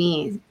bought for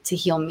me to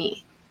heal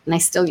me. And I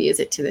still use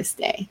it to this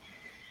day.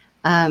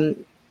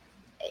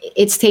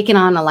 It's taken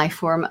on a life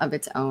form of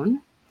its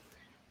own.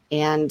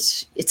 And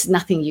it's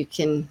nothing you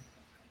can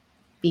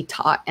be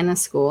taught in a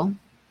school.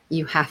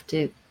 You have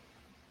to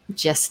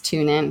just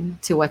tune in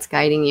to what's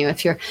guiding you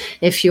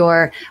if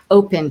you're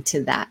open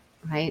to that,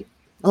 right?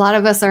 A lot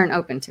of us aren't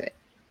open to it.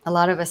 A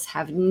lot of us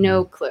have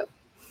no clue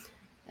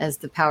as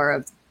the power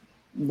of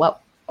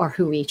what or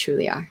who we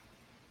truly are.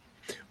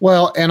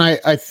 Well, and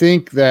I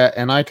think that,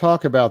 and I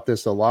talk about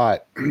this a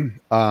lot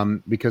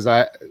because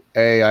I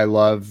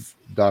love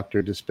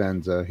Dr.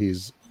 Dispenza.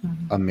 He's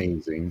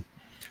amazing.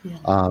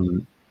 Yeah.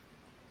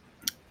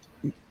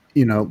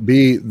 You know,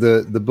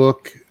 the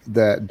book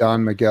that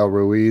Don Miguel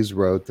Ruiz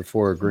wrote, The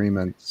Four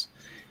Agreements,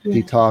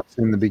 he talks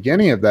in the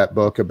beginning of that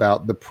book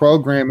about the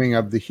programming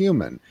of the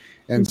human.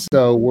 And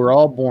so we're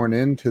all born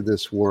into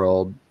this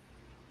world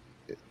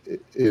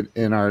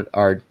in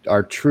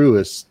our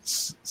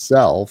truest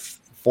self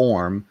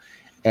form,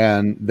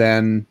 and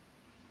then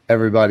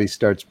everybody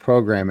starts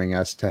programming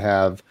us to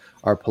have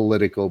our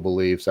political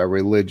beliefs, our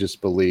religious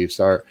beliefs,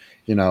 our,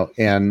 you know,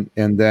 and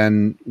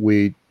then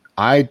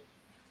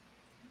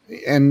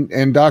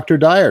and Dr.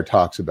 Dyer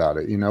talks about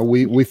it. You know,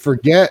 we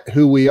forget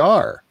who we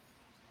are.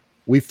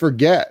 We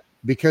forget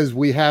because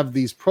we have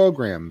these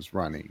programs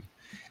running.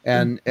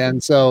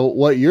 And so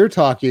what you're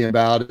talking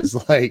about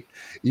is like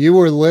you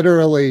were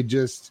literally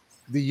just,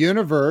 the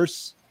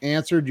universe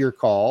answered your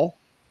call.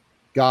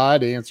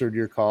 God answered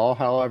your call,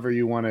 however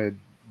you want to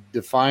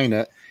define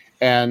it,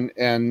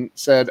 and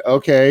said,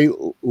 okay,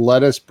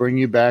 let us bring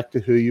you back to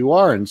who you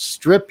are and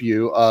strip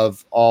you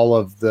of all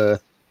of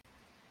the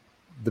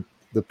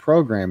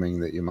programming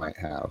that you might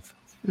have.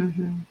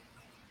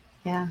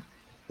 Yeah.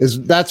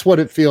 That's what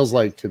it feels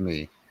like to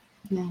me.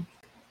 Yeah.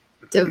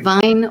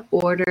 Divine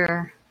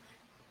order.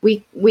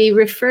 We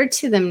refer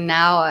to them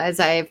now,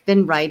 as I've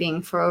been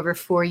writing for over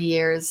 4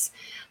 years,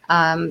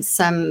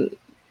 some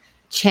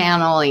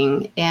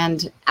channeling,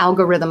 and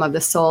Algorithm of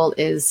the Soul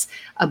is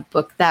a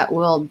book that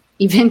will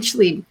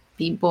eventually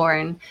be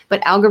born.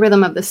 But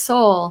Algorithm of the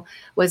Soul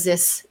was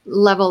this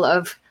level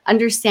of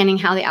understanding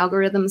how the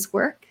algorithms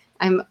work.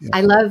 I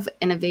love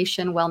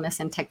innovation, wellness,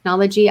 and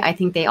technology. I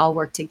think they all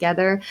work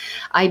together.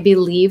 I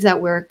believe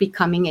that we're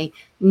becoming a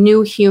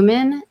new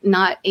human,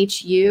 not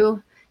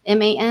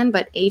HUMAN,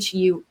 but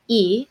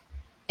HUEMAN.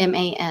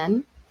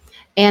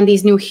 And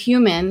these new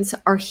humans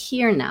are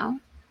here now.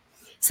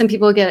 Some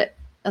people get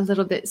a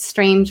little bit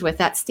strange with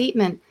that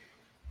statement,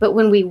 but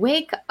when we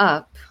wake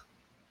up,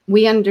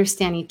 we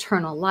understand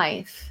eternal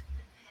life.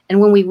 And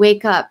when we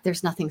wake up,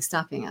 there's nothing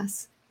stopping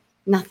us.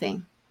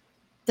 Nothing.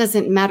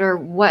 Doesn't matter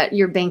what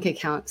your bank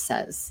account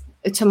says.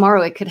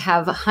 Tomorrow it could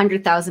have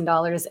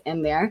 $100,000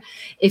 in there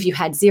if you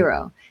had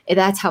zero.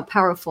 That's how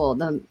powerful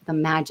the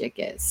magic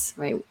is,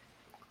 right?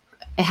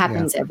 It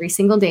happens every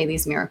single day,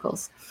 these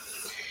miracles.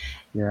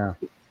 Yeah.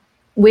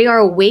 We are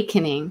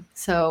awakening.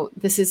 So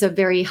this is a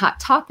very hot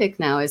topic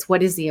now, is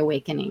what is the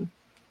awakening?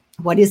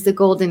 What is the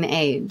golden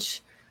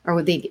age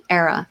or the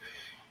era?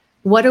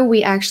 What are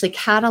we actually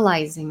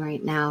catalyzing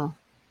right now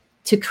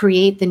to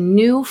create the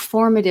new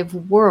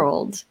formative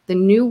world, the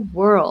new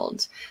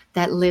world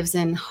that lives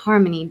in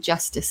harmony,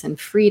 justice, and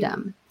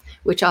freedom,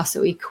 which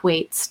also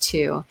equates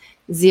to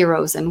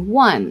zeros and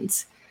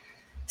ones.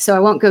 So I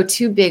won't go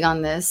too big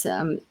on this.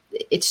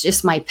 It's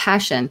just my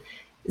passion.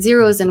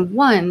 Zeros and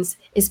ones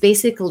is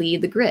basically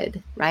the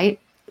grid, right?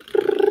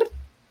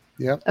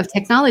 Yep. Of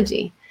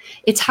technology.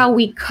 It's how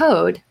we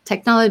code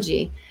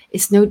technology.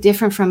 It's no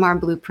different from our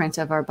blueprint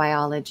of our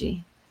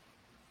biology.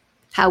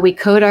 How we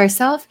code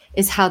ourselves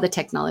is how the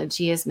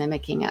technology is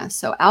mimicking us.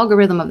 So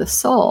Algorithm of the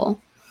Soul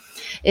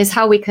is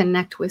how we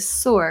connect with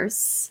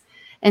source.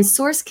 And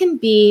source can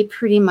be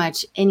pretty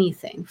much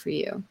anything for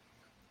you.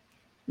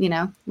 You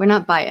know, we're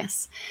not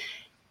biased.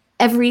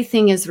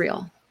 Everything is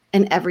real.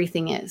 and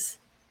everything is.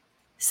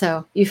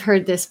 So you've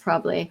heard this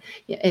probably.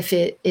 If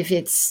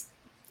it's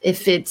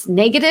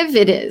negative,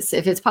 it is.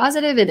 If it's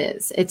positive, it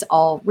is. It's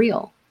all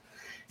real.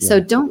 Yeah. So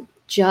don't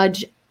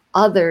judge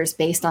others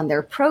based on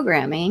their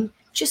programming.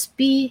 Just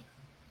be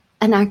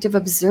an active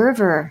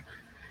observer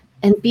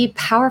and be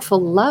powerful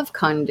love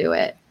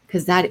conduit,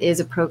 because that is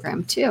a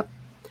program too.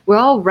 We're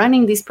all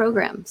running these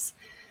programs.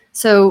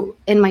 So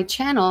in my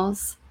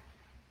channels,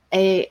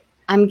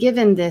 I'm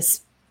given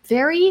this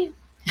very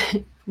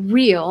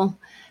real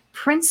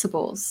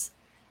principles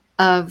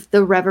of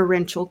the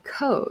reverential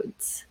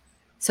codes.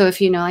 So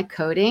if you know, like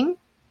coding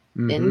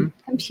in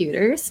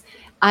computers,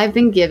 I've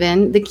been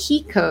given the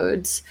key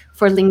codes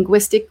for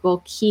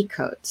linguistical key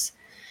codes.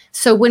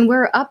 So when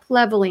we're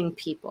up-leveling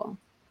people,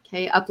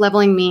 okay,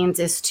 up-leveling means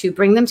is to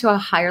bring them to a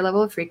higher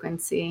level of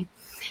frequency.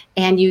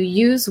 And you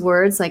use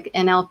words like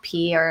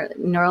NLP or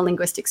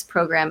neurolinguistics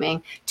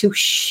programming to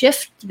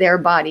shift their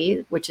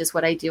body, which is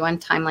what I do on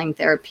timeline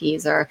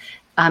therapies or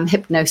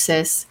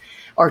hypnosis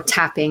or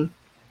tapping.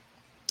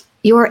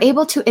 You are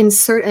able to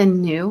insert a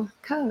new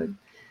code.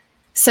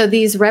 So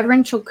these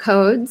reverential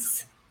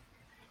codes,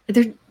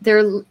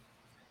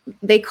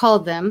 they call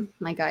them,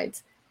 my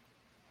guides,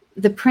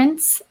 the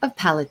Prince of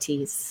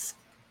Palates,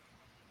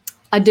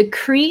 a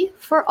decree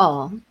for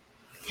all,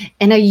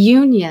 and a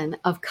union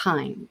of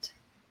kind.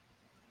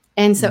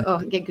 And so,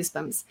 I get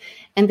goosebumps.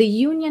 And the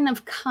union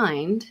of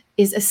kind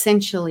is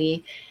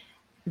essentially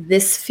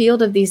this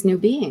field of these new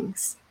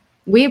beings.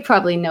 We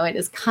probably know it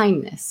as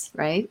kindness,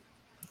 right?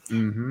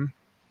 Mm-hmm.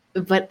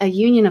 But a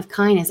union of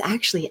kind is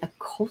actually a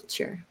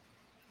culture.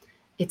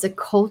 It's a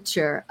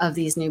culture of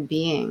these new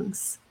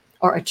beings,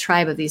 or a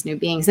tribe of these new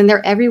beings. And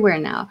they're everywhere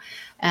now.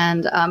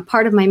 And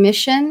part of my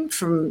mission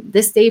from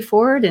this day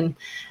forward and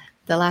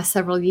the last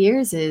several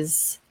years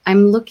is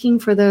I'm looking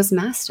for those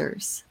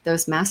masters,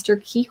 those master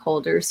key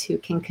holders who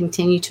can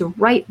continue to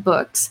write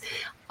books,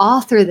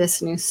 author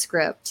this new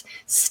script,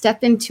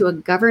 step into a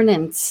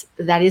governance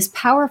that is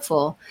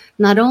powerful,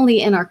 not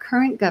only in our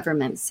current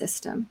government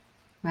system,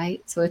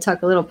 right? So we'll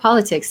talk a little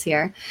politics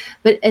here,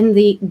 but in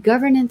the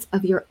governance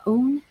of your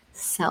own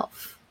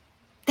self.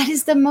 That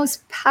is the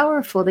most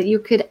powerful that you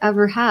could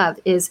ever have,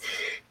 is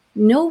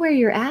know where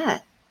you're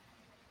at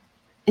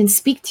and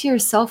speak to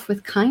yourself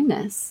with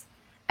kindness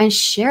and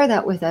share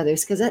that with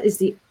others, because that is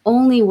the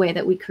only way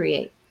that we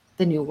create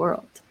the new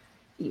world.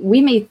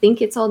 We may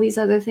think it's all these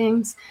other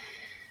things.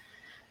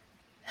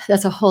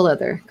 That's a whole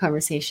other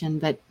conversation,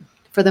 but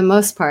for the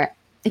most part,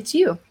 it's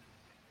you.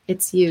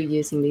 It's you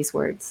using these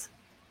words.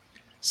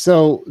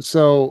 So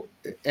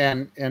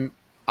and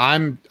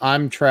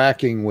I'm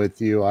tracking with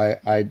you.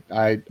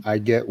 I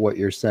get what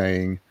you're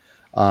saying,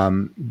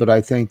 but I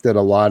think that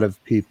a lot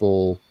of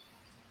people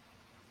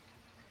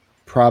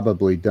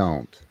probably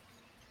don't.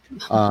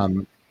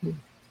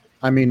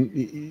 I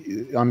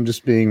mean, I'm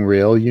just being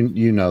real.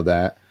 You know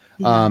that.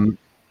 Yeah.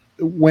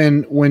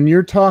 When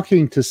you're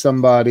talking to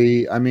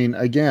somebody, I mean,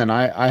 again,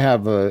 I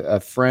have a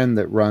friend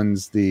that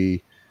runs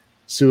the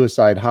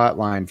suicide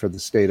hotline for the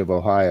state of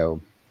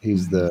Ohio.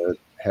 He's the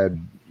head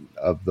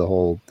of the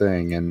whole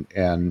thing,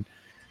 and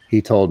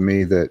he told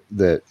me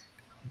that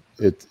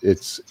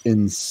it's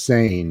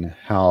insane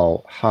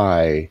how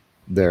high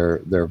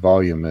their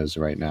volume is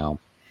right now,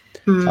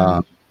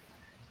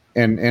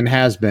 and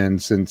has been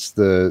since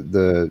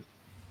the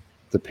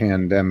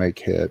pandemic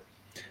hit.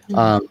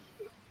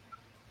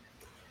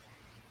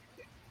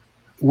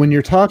 When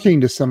you're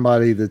talking to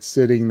somebody that's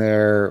sitting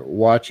there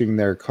watching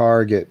their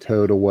car get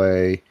towed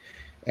away,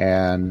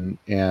 and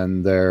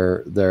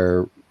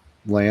their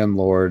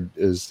landlord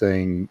is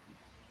saying,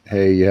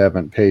 "Hey, you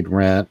haven't paid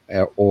rent,"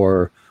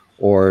 or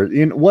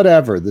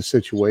whatever the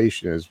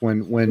situation is,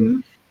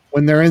 when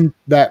they're in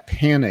that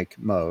panic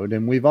mode,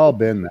 and we've all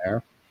been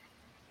there,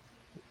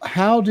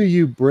 how do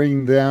you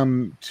bring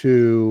them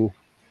to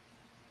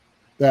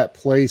that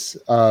place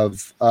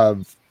of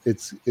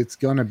it's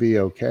going to be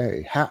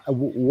okay?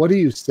 What do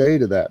you say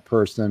to that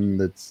person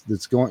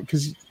that's going?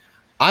 Because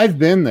I've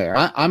been there.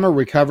 I'm a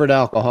recovered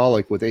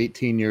alcoholic with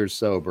 18 years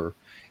sober,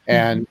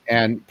 and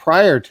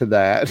prior to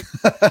that,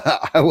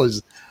 I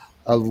was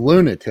a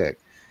lunatic,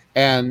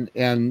 and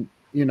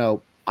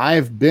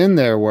I've been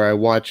there where I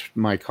watched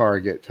my car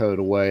get towed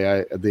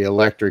away. The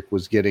electric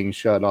was getting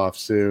shut off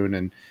soon,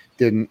 and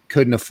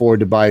couldn't afford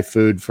to buy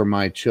food for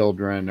my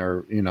children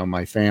or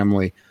my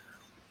family.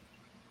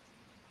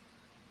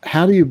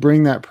 How do you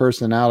bring that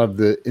person out of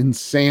the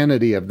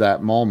insanity of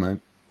that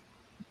moment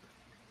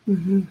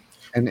and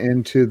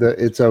into the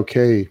it's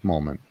okay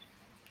moment?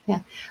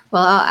 Yeah.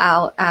 Well,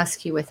 I'll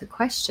ask you with a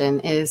question: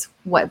 is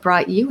what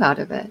brought you out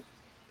of it?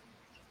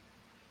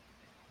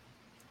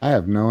 I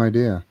have no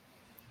idea.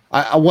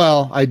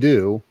 I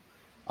do.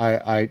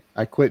 I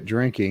quit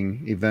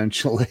drinking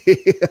eventually.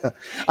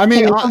 I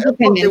mean, it was the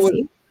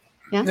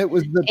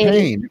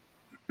pain.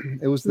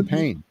 It was the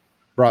pain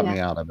brought me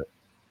out of it.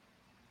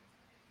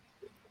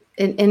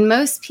 And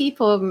most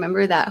people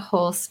remember that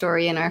whole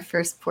story in our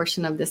first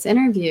portion of this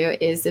interview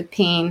is the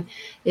pain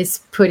is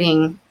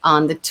putting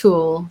on the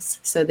tools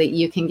so that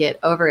you can get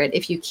over it.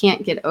 If you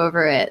can't get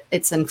over it,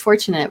 it's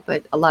unfortunate,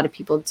 but a lot of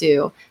people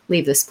do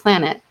leave this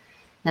planet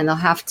and they'll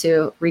have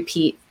to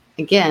repeat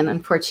again,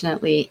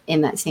 unfortunately,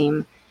 in that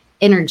same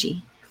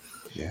energy.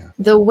 Yeah.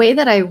 The way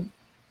that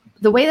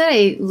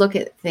I look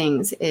at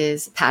things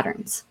is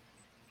patterns.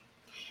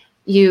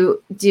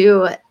 You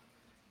do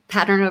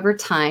pattern over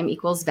time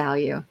equals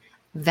value.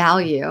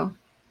 Value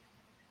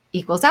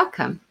equals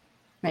outcome,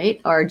 right?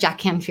 Or Jack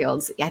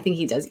Canfield's, I think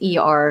he does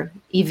ER,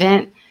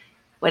 event.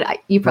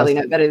 You probably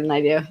know better than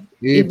I do.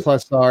 E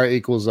plus R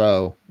equals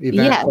O.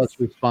 Event plus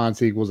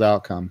response equals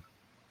outcome.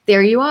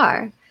 There you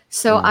are.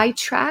 So I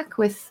track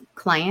with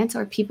clients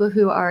or people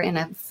who are in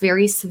a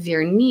very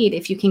severe need.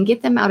 If you can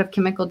get them out of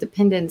chemical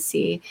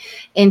dependency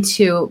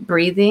into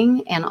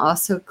breathing and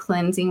also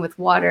cleansing with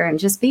water and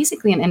just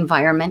basically an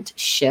environment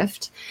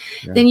shift,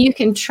 then you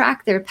can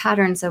track their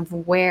patterns of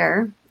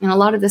where, and a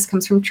lot of this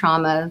comes from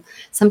trauma,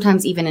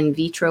 sometimes even in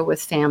vitro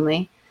with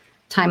family.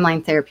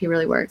 Timeline therapy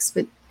really works.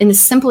 But in the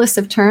simplest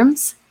of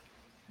terms,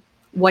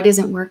 what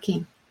isn't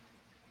working?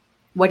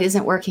 What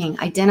isn't working?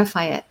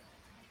 Identify it.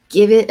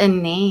 Give it a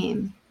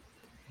name.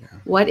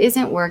 What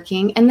isn't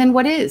working, and then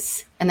what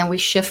is? And then we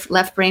shift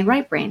left brain,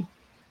 right brain.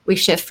 We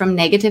shift from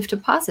negative to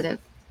positive.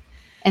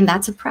 And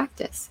that's a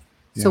practice.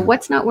 So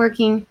what's not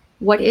working?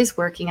 What is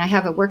working? I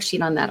have a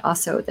worksheet on that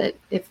also that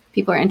if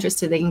people are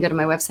interested, they can go to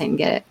my website and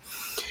get it.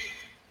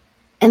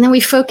 And then we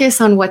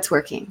focus on what's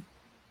working.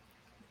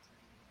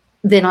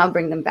 Then I'll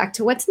bring them back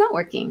to what's not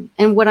working.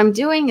 And what I'm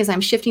doing is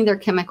I'm shifting their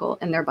chemical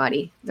in their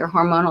body, their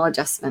hormonal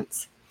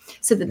adjustments,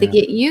 so that they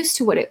get used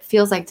to what it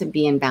feels like to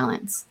be in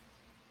balance.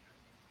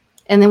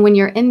 And then when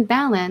you're in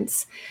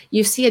balance,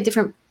 you see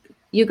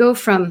you go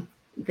from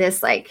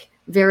this like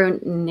very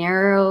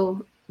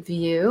narrow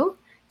view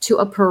to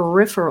a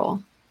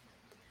peripheral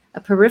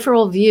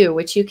view,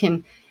 which you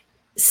can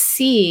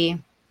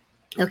see,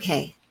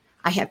 okay,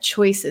 I have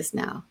choices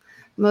now.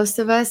 Most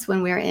of us,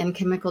 when we're in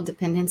chemical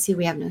dependency,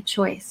 we have no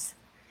choice.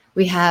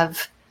 We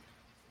have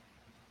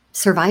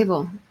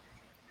survival.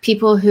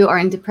 People who are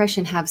in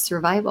depression have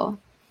survival.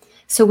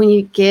 So when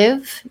you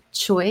give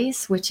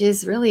choice, which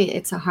is really,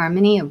 it's a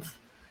harmony of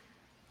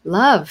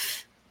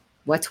love,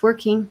 what's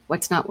working,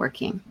 what's not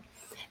working.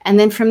 And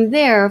then from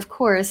there, of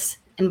course,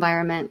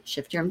 environment,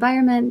 shift your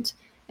environment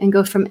and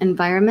go from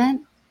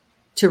environment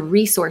to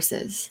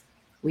resources.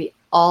 We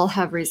all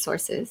have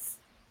resources.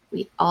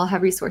 We all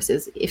have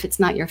resources. If it's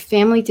not your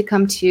family to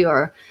come to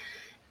or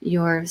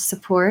your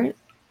support,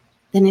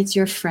 then it's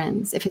your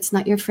friends. If it's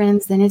not your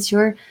friends, then it's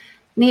your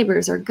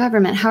neighbors or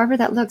government, however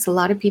that looks. A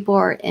lot of people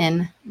are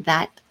in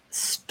that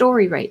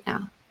story right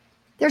now.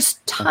 There's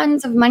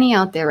tons of money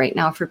out there right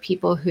now for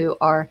people who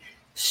are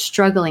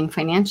struggling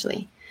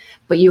financially,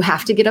 but you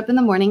have to get up in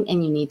the morning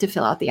and you need to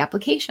fill out the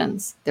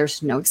applications.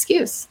 There's no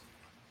excuse.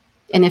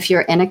 And if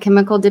you're in a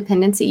chemical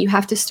dependency, you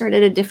have to start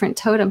at a different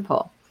totem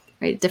pole,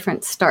 right? A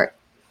different start.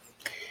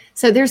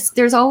 So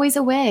there's always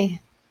a way.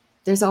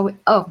 There's always,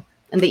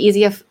 and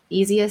the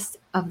easiest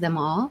of them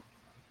all,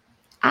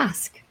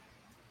 ask.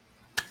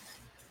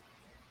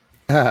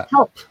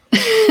 Help.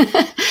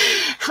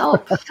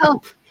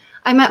 help.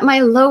 I'm at my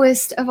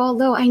lowest of all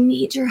low. I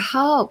need your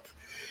help.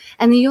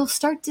 And then you'll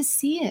start to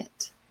see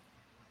it.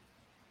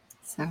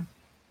 So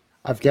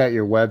I've got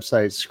your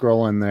website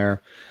scrolling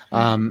there.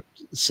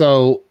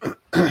 So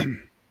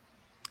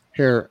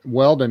here,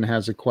 Weldon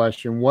has a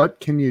question. What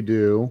can you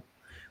do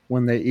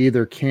when they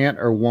either can't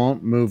or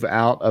won't move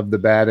out of the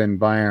bad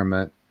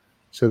environment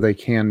so they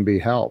can be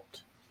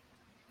helped?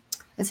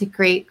 That's a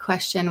great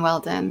question,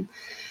 Weldon.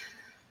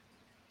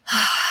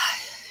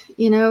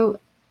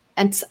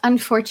 It's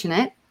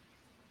unfortunate,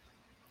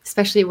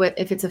 especially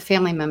if it's a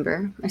family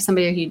member or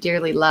somebody who you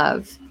dearly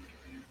love.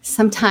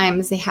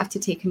 Sometimes they have to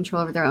take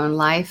control of their own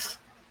life.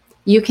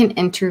 You can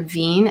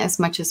intervene as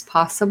much as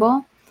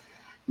possible,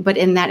 but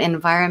in that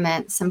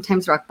environment,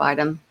 sometimes rock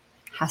bottom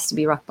has to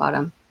be rock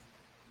bottom.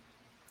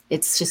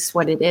 It's just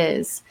what it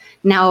is.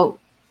 Now,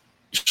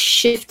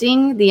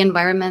 shifting the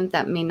environment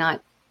that may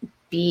not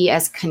be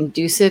as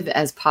conducive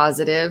as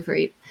positive,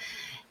 right,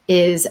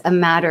 is a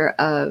matter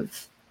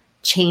of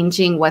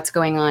changing what's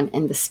going on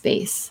in the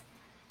space.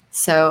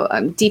 So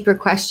deeper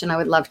question, I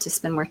would love to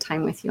spend more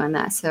time with you on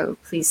that. So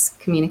please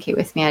communicate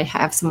with me. I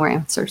have some more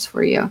answers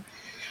for you.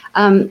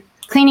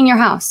 Cleaning your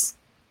house,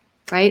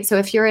 right? So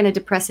if you're in a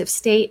depressive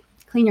state,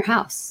 clean your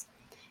house.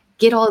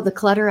 Get all of the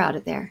clutter out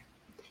of there.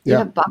 You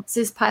have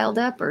boxes piled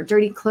up or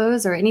dirty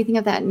clothes or anything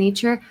of that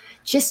nature,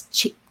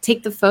 just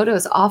take the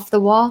photos off the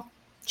wall,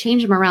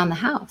 change them around the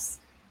house.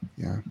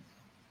 Yeah.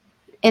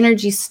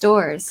 Energy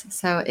stores.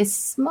 So it's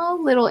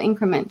small little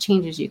increment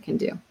changes you can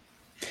do.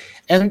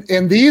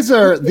 And these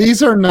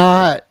are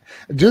not,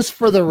 just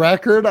for the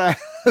record,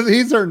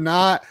 these are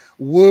not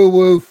woo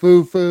woo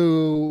foo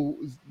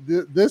foo.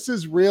 This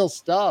is real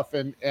stuff.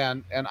 And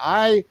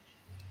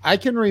I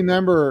can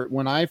remember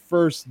when I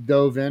first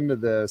dove into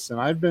this, and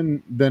I've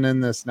been in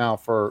this now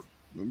for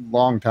a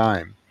long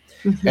time.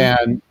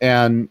 And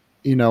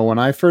when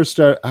I first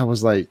started, I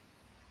was like,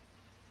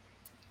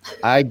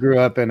 I grew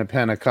up in a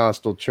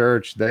Pentecostal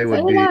church. They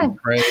would be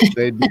praying,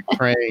 they'd be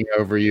praying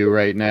over you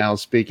right now,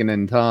 speaking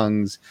in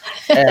tongues,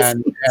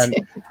 and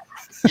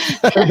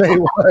they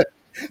would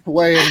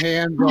laying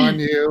hands on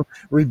you,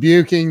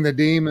 rebuking the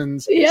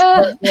demons.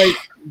 Yeah. But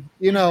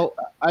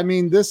I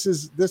mean, this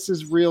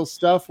is real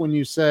stuff when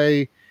you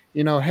say,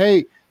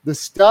 hey, the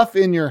stuff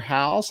in your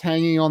house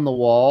hanging on the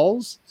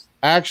walls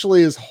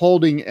actually is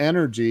holding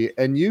energy,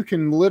 and you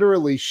can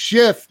literally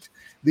shift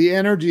the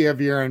energy of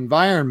your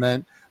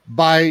environment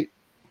by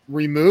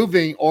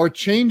removing or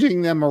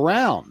changing them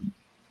around.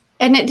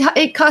 And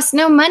it costs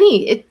no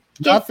money. It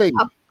Nothing.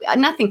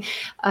 Nothing.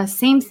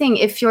 Same thing.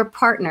 If your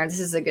partner, this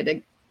is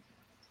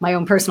my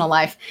own personal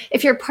life.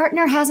 If your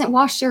partner hasn't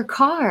washed your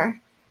car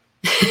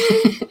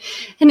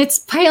and it's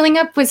piling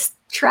up with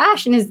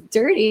trash and is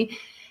dirty,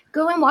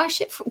 go and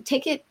wash it.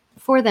 Take it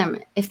for them.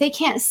 If they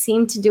can't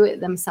seem to do it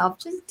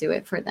themselves, just do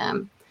it for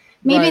them.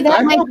 Maybe right. that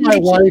I might hope be my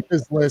wife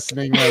is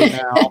listening right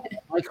now.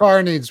 My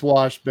car needs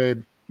washed,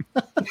 babe.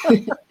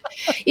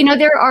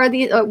 There are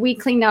these. We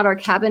cleaned out our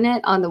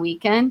cabinet on the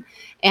weekend,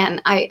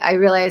 and I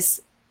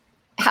realized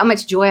how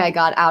much joy I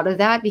got out of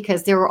that,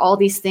 because there were all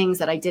these things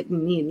that I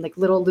didn't need, like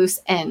little loose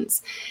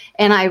ends.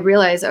 And I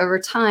realized over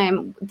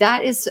time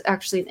that is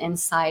actually an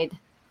inside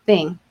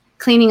thing.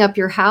 Cleaning up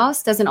your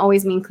house doesn't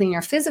always mean cleaning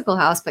your physical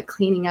house, but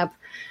cleaning up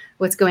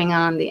what's going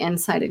on the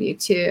inside of you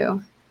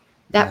too.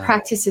 That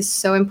practice is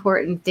so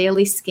important.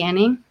 Daily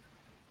scanning.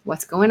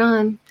 What's going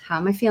on? How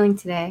am I feeling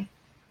today?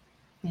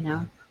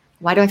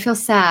 Why do I feel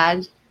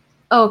sad?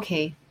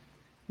 Okay,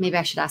 maybe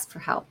I should ask for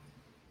help.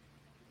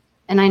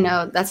 And I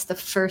know that's the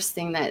first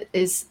thing that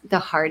is the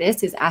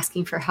hardest, is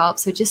asking for help.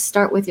 So just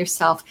start with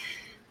yourself.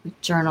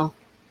 Journal.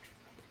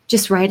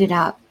 Just write it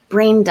out.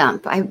 Brain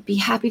dump. I'd be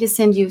happy to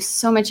send you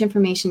so much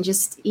information.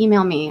 Just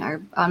email me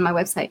or on my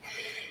website.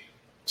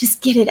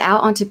 Just get it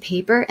out onto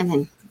paper and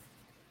then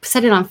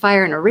set it on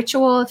fire in a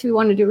ritual if you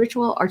want to do a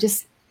ritual, or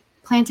just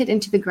plant it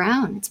into the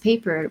ground. It's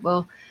paper. It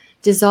will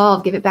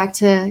dissolve. Give it back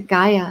to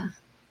Gaia.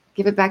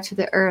 Give it back to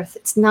the earth.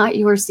 It's not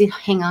yours to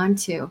hang on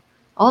to.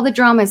 All the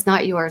drama is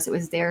not yours. It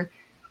was there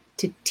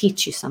to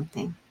teach you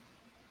something.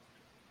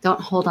 Don't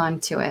hold on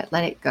to it.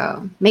 Let it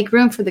go. Make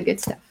room for the good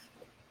stuff.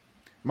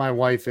 My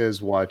wife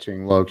is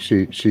watching. Look,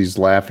 she's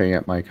laughing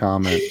at my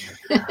comment.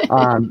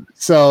 And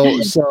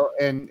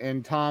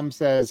Tom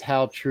says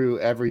how true,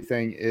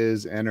 everything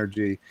is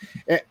energy.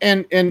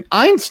 And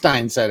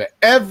Einstein said it.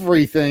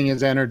 Everything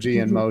is energy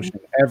in motion.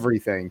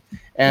 Everything.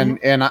 And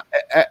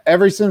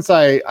ever since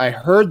I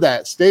heard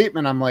that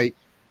statement, I'm like,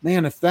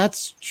 man, if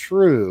that's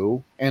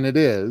true, and it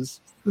is,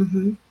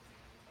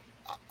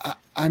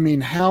 I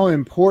mean, how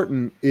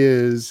important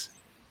is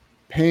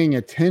paying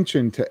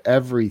attention to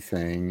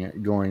everything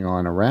going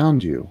on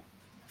around you?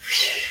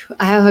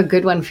 I have a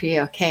good one for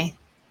you. Okay.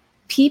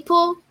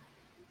 People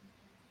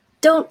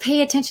don't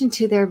pay attention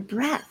to their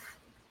breath.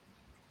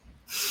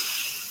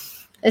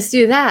 Let's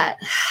do that.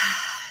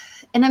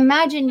 And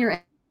imagine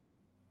your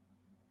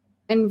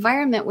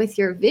environment with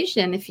your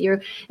vision. If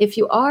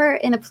you are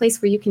in a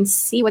place where you can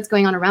see what's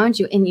going on around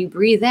you and you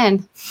breathe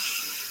in,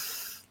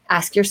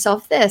 ask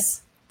yourself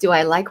this: do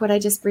I like what I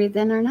just breathed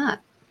in or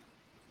not?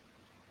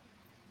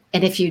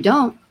 And if you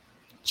don't,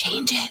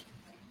 change it.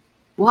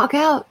 Walk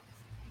out.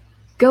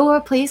 Go to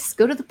a place,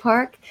 go to the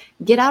park,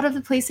 get out of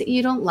the place that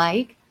you don't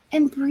like,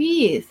 and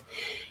breathe.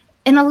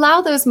 And allow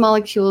those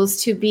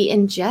molecules to be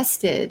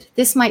ingested.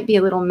 This might be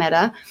a little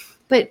meta,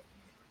 but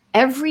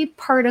every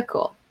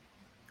particle,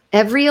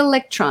 every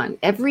electron,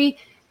 every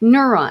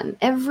neuron,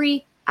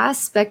 every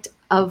aspect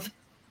of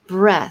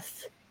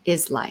breath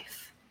is life.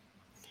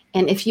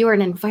 And if you are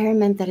in an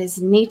environment that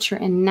is nature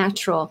and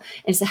natural,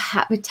 is a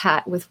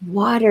habitat with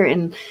water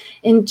and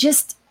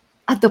just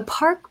at the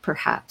park,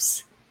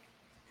 perhaps,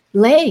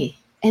 lay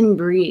and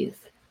breathe.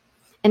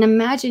 And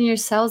imagine your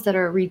cells that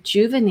are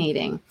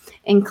rejuvenating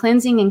and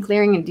cleansing and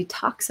clearing and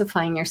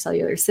detoxifying your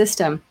cellular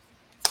system.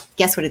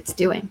 Guess what it's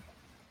doing?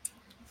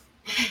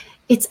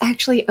 It's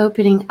actually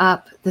opening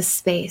up the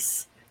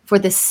space for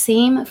the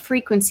same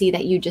frequency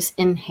that you just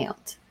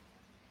inhaled.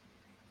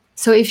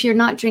 So if you're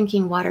not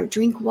drinking water,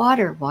 drink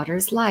water. Water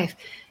is life.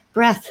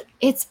 Breath,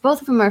 both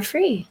of them are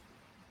free.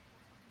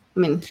 I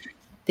mean,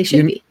 they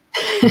should be.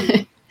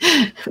 Right?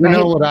 You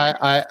know what?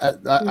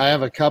 I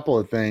have a couple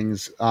of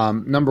things.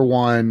 Number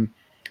one,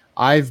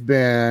 I've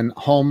been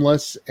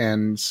homeless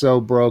and so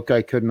broke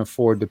I couldn't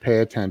afford to pay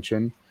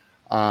attention.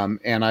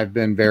 And I've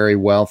been very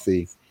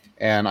wealthy.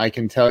 And I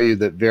can tell you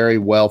that very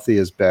wealthy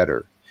is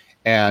better.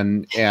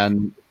 And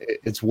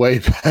it's way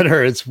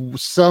better. It's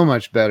so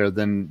much better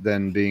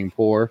than being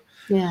poor.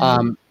 Yeah.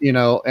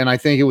 And I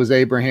think it was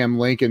Abraham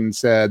Lincoln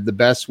said, the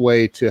best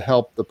way to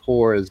help the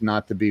poor is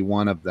not to be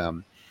one of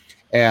them.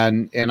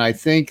 And I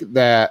think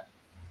that,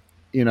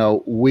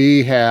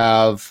 we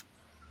have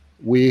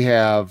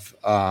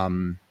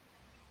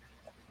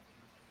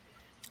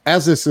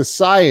as a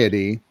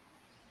society,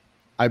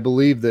 I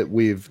believe that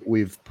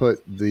we've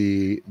put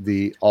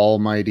the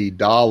almighty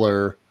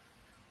dollar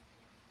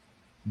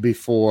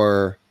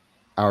before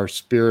our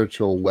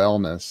spiritual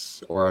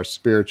wellness or our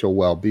spiritual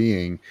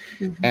well-being.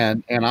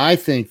 Mm-hmm. And I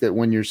think that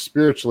when you're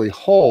spiritually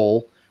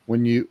whole,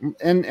 when you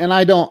and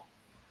I don't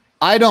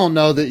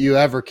know that you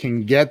ever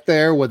can get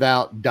there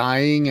without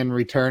dying and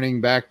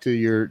returning back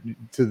to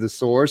the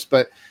source,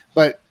 but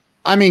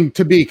I mean,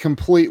 to be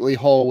completely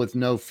whole with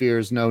no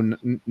fears,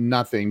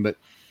 nothing, but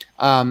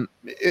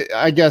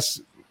I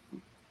guess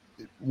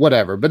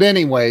whatever. But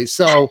anyway,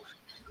 so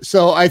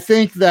I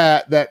think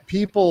that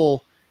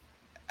people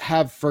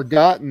have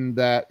forgotten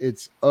that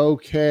it's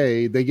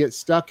okay. They get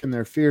stuck in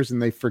their fears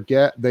and they've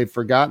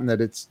forgotten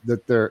that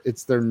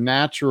it's their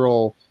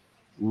natural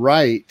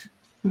right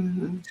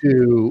Mm-hmm.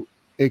 to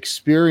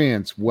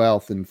experience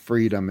wealth and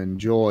freedom and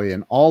joy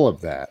and all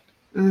of that.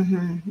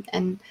 Mm-hmm.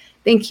 And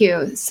thank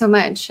you so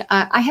much.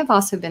 I have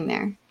also been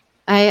there.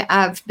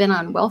 I've been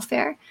on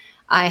welfare.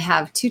 I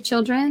have 2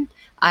 children.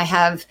 I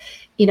have,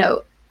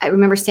 I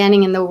remember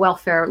standing in the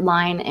welfare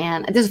line,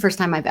 and this is the first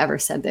time I've ever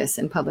said this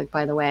in public,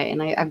 by the way.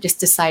 And I've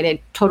just decided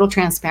total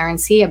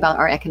transparency about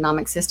our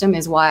economic system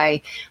is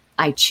why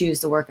I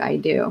choose the work I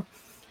do.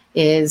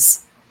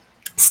 Is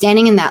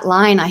standing in that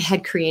line, I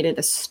had created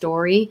a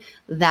story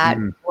that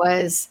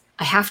was,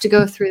 I have to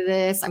go through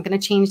this. I'm going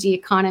to change the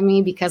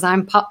economy because I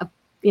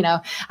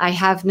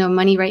have no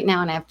money right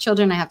now and I have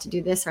children. I have to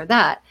do this or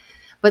that.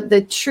 But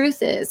the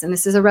truth is, and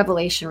this is a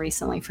revelation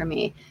recently for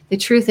me, the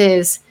truth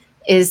is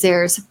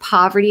there's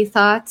poverty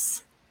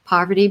thoughts,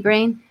 poverty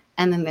brain,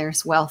 and then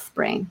there's wealth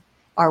brain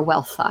or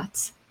wealth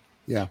thoughts.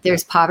 Yeah.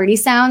 There's poverty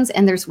sounds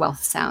and there's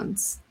wealth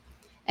sounds.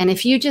 And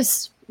if you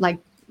just like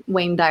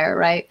Wayne Dyer,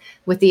 right?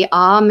 With the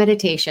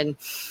meditation,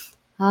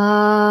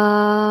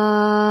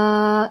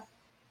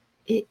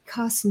 it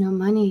costs no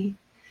money.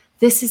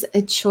 This is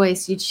a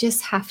choice. You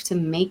just have to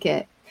make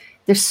it.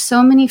 There's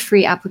so many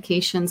free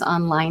applications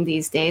online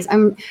these days.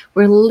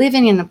 We're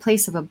living in a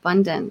place of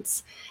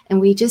abundance,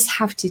 and we just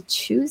have to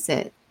choose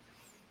it.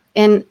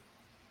 And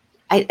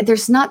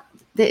it's not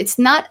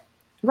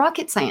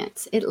rocket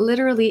science. It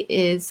literally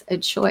is a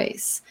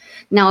choice.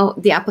 Now,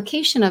 the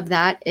application of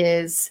that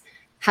is,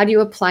 how do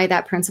you apply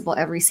that principle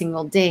every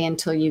single day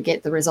until you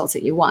get the results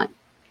that you want?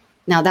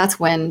 Now, that's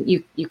when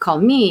you call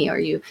me, or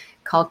you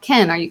call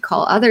Ken, or you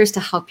call others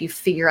to help you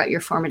figure out your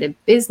formative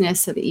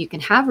business so that you can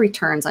have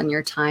returns on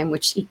your time,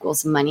 which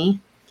equals money.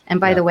 And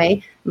by the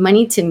way,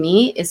 money to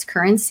me is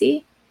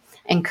currency,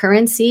 and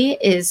currency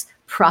is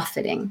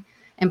profiting.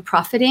 And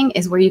profiting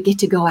is where you get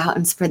to go out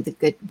and spread the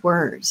good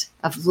word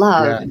of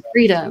love and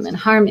freedom and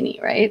harmony,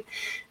 right?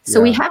 So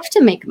we have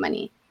to make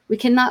money. We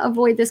cannot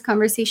avoid this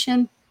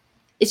conversation.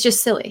 It's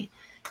just silly.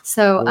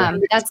 So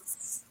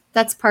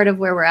that's part of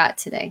where we're at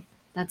today.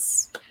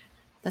 That's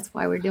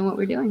why we're doing what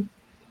we're doing.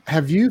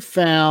 Have you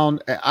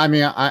found, I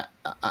mean, I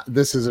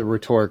this is a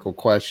rhetorical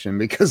question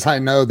because I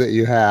know that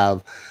you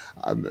have,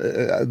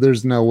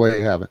 there's no way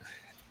you haven't.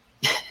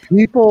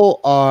 People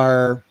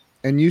are,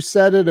 and you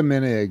said it a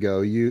minute ago,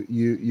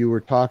 you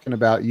were talking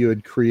about, you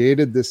had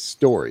created this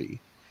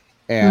story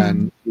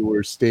and you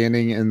were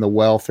standing in the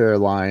welfare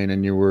line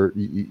and you were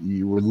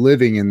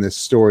living in this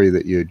story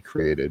that you had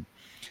created.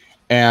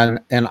 And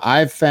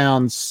I've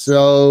found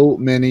so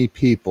many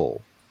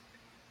people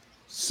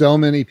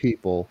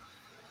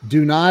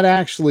do not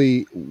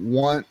actually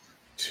want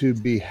to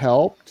be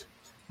helped.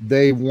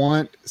 They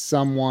want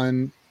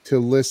someone to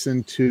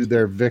listen to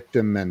their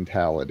victim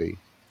mentality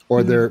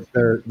or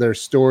their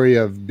story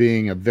of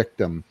being a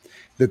victim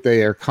that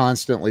they are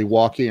constantly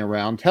walking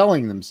around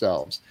telling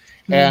themselves.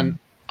 And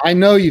I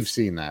know you've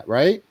seen that,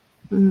 right?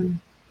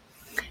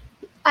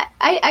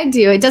 I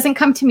do. It doesn't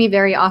come to me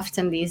very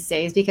often these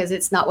days because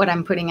it's not what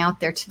I'm putting out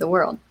there to the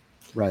world.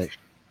 Right.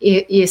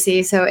 You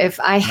see, so if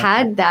I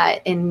had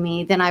that in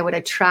me, then I would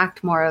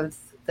attract more of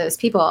those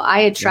people. I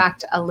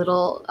attract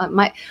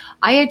I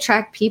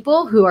attract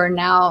people who are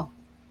now,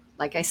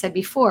 like I said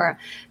before,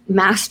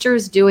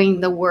 masters doing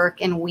the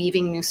work and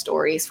weaving new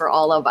stories for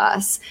all of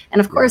us.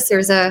 And of course,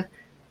 there's a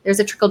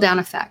trickle down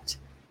effect.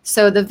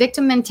 So the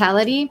victim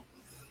mentality,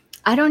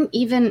 I don't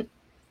even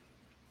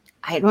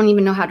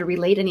know how to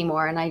relate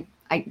anymore. And I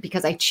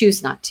because I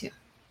choose not to.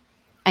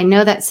 I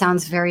know that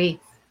sounds very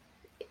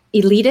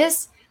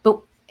elitist, but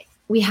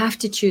we have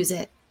to choose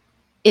it.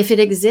 If it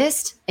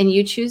exists and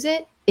you choose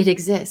it, it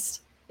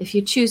exists. If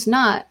you choose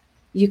not,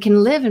 you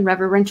can live in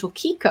reverential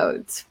key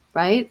codes,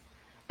 right?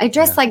 I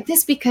dress like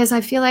this because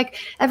I feel like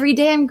every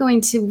day I'm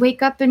going to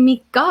wake up and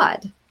meet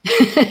God.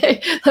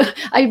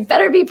 I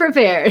better be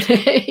prepared,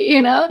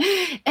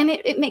 and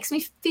it makes me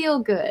feel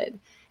good.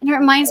 And it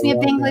reminds me of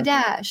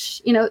Bangladesh,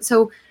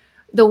 so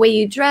the way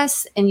you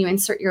dress and you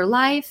insert your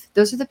life,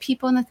 those are the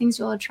people and the things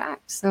you'll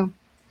attract. So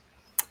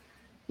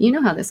you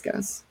know how this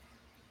goes.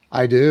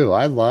 I do.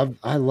 I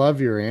love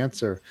your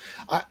answer.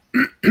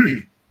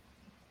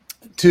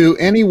 To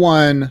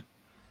anyone,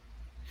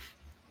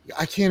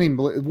 I can't even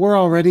believe we're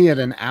already at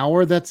an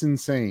hour. That's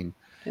insane.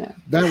 Yeah.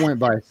 That went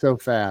by so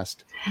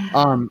fast.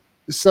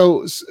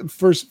 So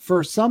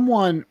for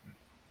someone,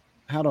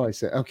 how do I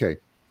say? Okay,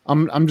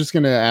 I'm just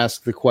going to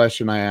ask the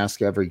question I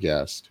ask every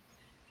guest.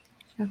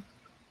 Sure.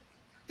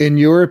 In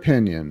your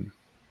opinion,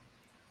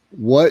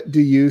 What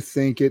do you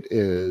think it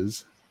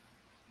is?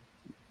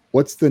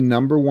 What's the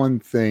number one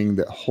thing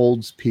that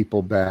holds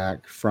people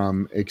back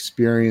from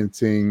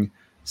experiencing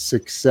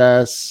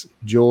success,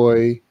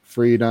 joy,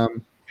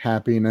 freedom,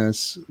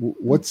 happiness?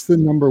 What's the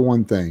number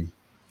one thing?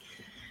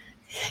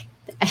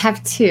 I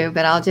have two,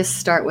 but I'll just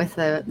start with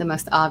the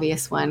most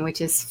obvious one, which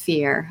is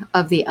fear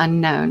of the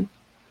unknown.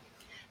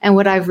 And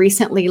what I've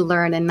recently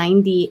learned, and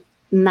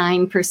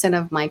 99%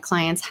 of my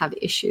clients have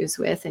issues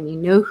with, and you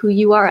know who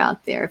you are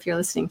out there if you're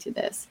listening to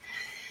this,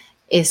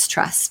 is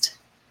trust.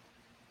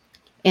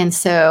 And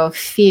so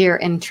fear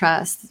and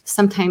trust,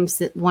 sometimes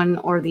that one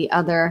or the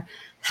other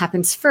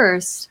happens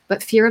first,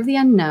 but fear of the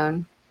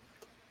unknown,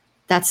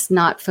 that's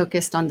not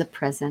focused on the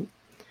present.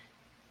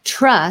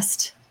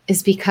 Trust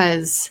is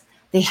because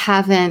they've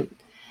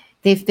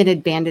been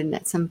abandoned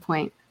at some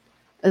point.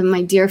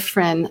 My dear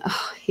friend,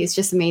 he's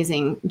just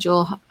amazing,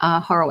 Joel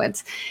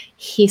Horowitz,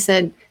 he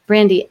said,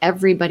 Brandi,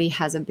 everybody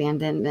has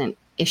abandonment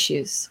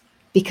issues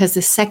because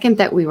the second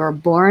that we were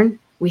born,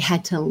 we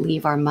had to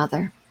leave our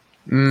mother.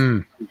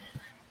 Mm.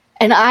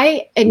 And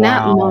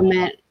that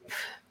moment,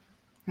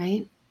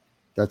 right?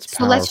 That's so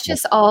powerful. Let's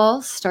just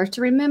all start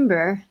to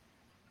remember,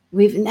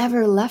 we've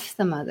never left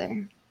the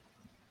mother.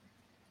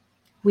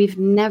 We've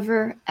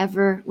never,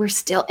 ever, we're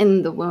still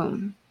in the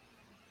womb.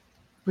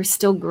 We're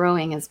still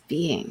growing as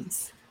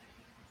beings.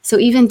 So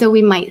even though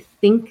we might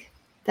think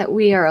that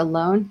we are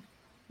alone,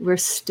 we're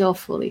still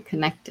fully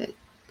connected,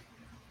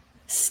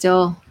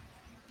 still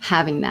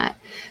having that.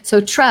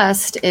 So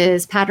trust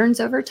is patterns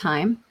over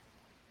time.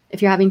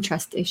 If you're having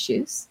trust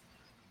issues,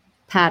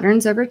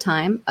 patterns over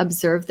time,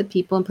 observe the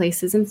people and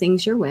places and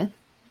things you're with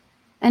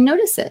and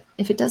notice it.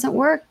 If it doesn't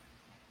work,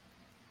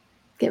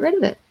 get rid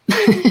of it.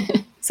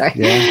 Sorry.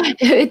 Yeah.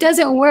 If it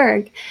doesn't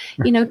work,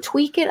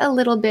 tweak it a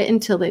little bit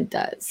until it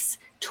does.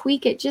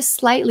 Tweak it just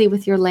slightly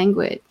with your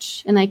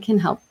language. And I can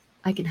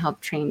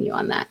help train you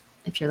on that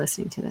if you're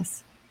listening to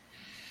this.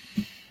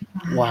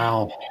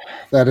 Wow.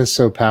 That is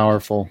so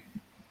powerful.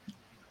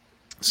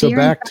 So fear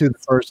back to the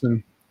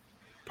person,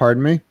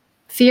 pardon me?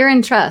 Fear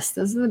and trust.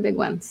 Those are the big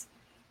ones.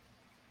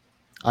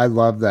 I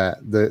love that.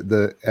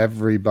 The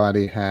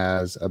everybody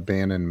has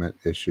abandonment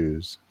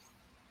issues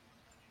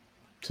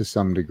to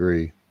some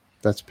degree.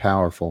 That's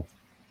powerful.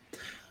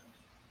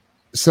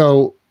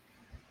 So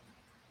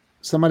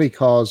somebody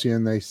calls you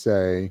and they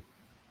say,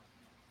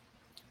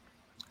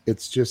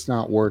 it's just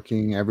not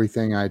working.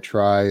 Everything I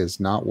try is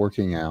not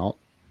working out.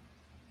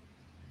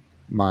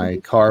 My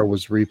car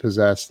was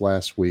repossessed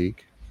last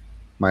week.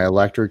 My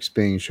electric's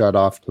being shut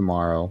off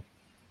tomorrow.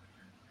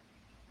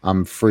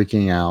 I'm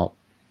freaking out.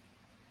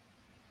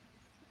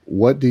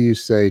 What do you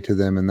say to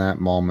them in that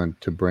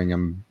moment to bring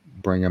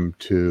them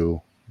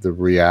to the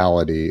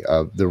reality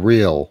of the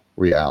real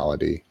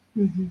reality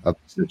of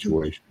the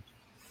situation?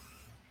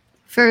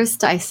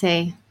 First, I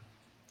say,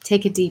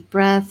 take a deep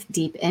breath,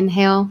 deep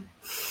inhale.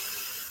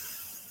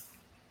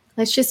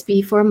 Let's just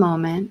be for a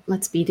moment.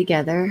 Let's be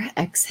together.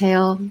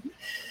 Exhale.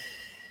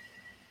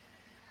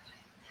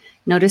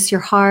 Notice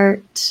your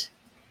heart.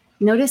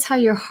 Notice how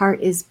your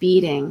heart is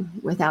beating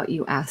without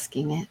you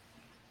asking it.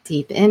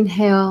 Deep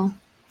inhale.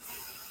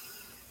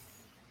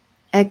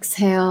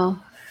 Exhale.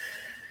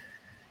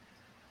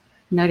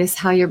 Notice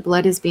how your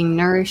blood is being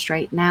nourished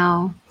right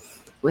now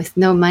with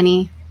no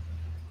money,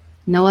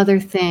 no other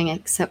thing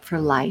except for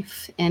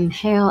life.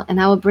 Inhale,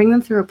 and I will bring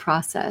them through a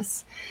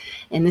process.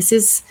 And this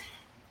is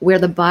where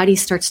the body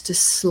starts to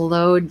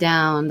slow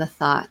down the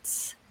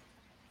thoughts.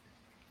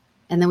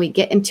 And then we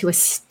get into a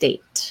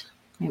state.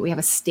 Right? We have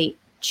a state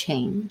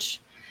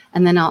change.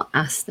 And then I'll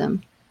ask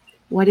them,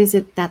 what is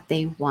it that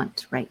they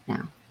want right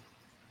now?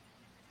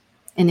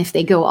 And if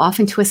they go off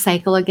into a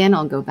cycle again,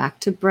 I'll go back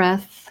to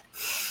breath,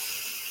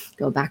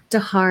 go back to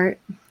heart,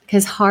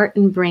 because heart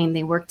and brain,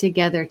 they work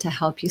together to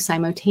help you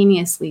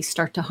simultaneously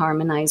start to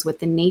harmonize with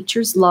the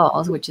nature's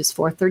laws, which is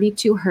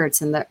 432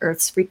 hertz, and the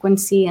earth's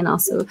frequency, and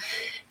also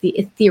the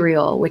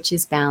ethereal, which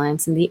is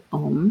balance, and the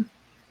Om,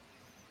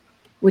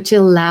 which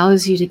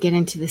allows you to get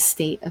into the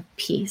state of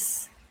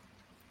peace.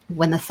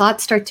 When the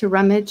thoughts start to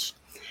rummage,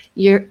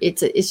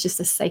 it's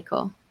just a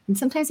cycle. And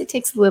sometimes it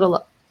takes a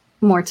little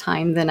more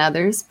time than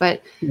others,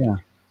 but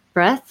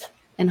breath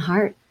and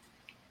heart,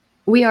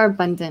 we are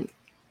abundant.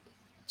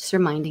 Just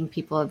reminding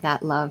people of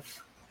that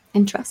love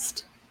and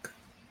trust.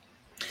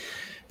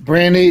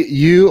 Brandi,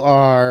 you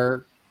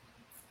are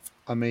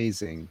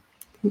amazing.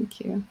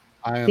 Thank you.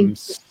 I am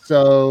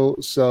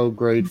so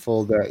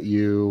grateful that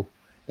you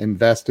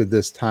invested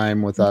this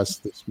time with us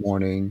this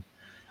morning.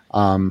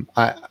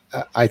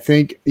 I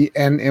think,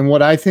 and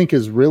what I think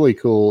is really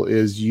cool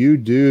is you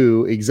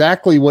do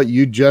exactly what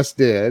you just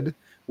did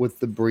with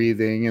the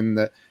breathing,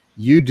 and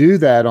you do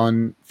that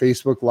on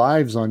Facebook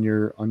Lives on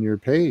your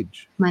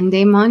page.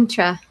 Monday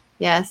mantra.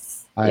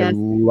 Yes. I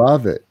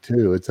love it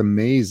too. It's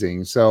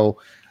amazing. So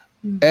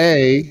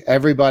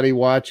everybody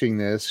watching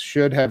this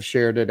should have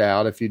shared it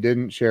out. If you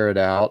didn't share it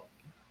out,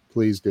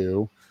 please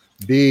do.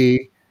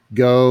 B,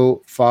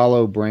 go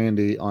follow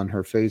Brandi on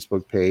her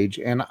Facebook page.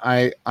 And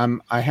I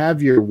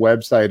have your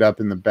website up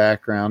in the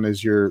background.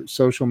 Is your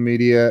social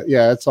media?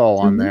 Yeah, it's all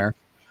on there.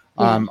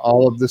 Yeah.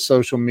 All of the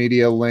social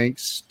media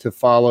links to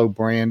follow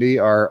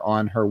Brandi are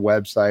on her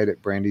website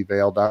at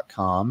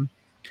brandivale.com.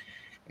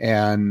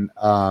 And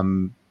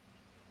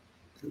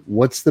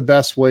what's the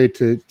best way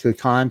to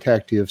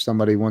contact you if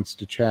somebody wants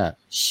to chat?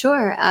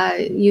 Sure.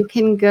 You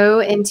can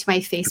go into my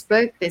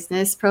Facebook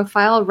business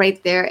profile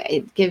right there.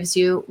 It gives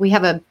you, we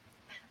have a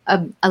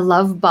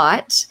love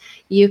bot.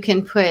 You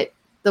can put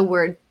the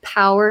word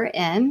power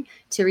in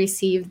to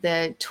receive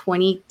the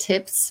 20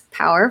 tips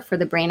power for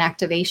the brain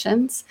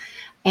activations.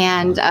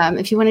 And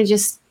if you want to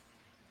just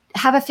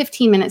have a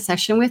 15-minute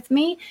session with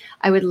me,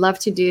 I would love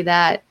to do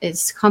that.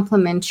 It's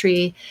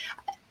complimentary.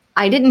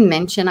 I didn't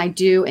mention I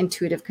do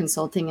intuitive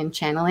consulting and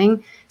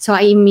channeling, so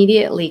I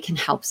immediately can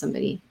help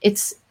somebody.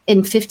 It's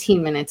in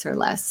 15 minutes or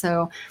less.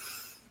 So,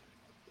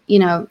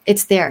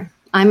 it's there.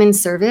 I'm in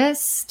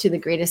service to the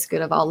greatest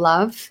good of all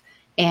love.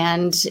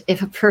 And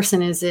if a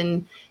person is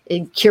in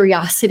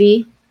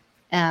curiosity,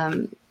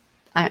 I'm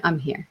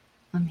here.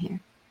 I'm here.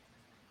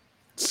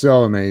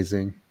 So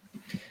amazing.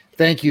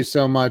 Thank you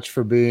so much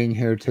for being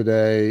here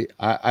today.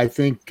 I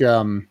think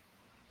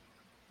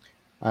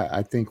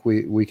I think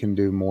we can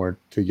do more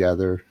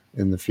together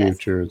in the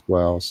future as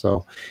well.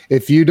 So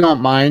if you don't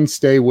mind,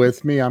 stay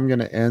with me. I'm going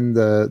to end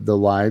the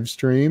live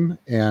stream,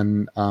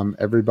 and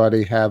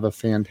everybody have a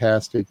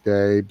fantastic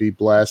day. Be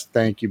blessed.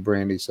 Thank you,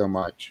 Brandi, so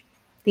much.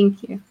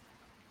 Thank you.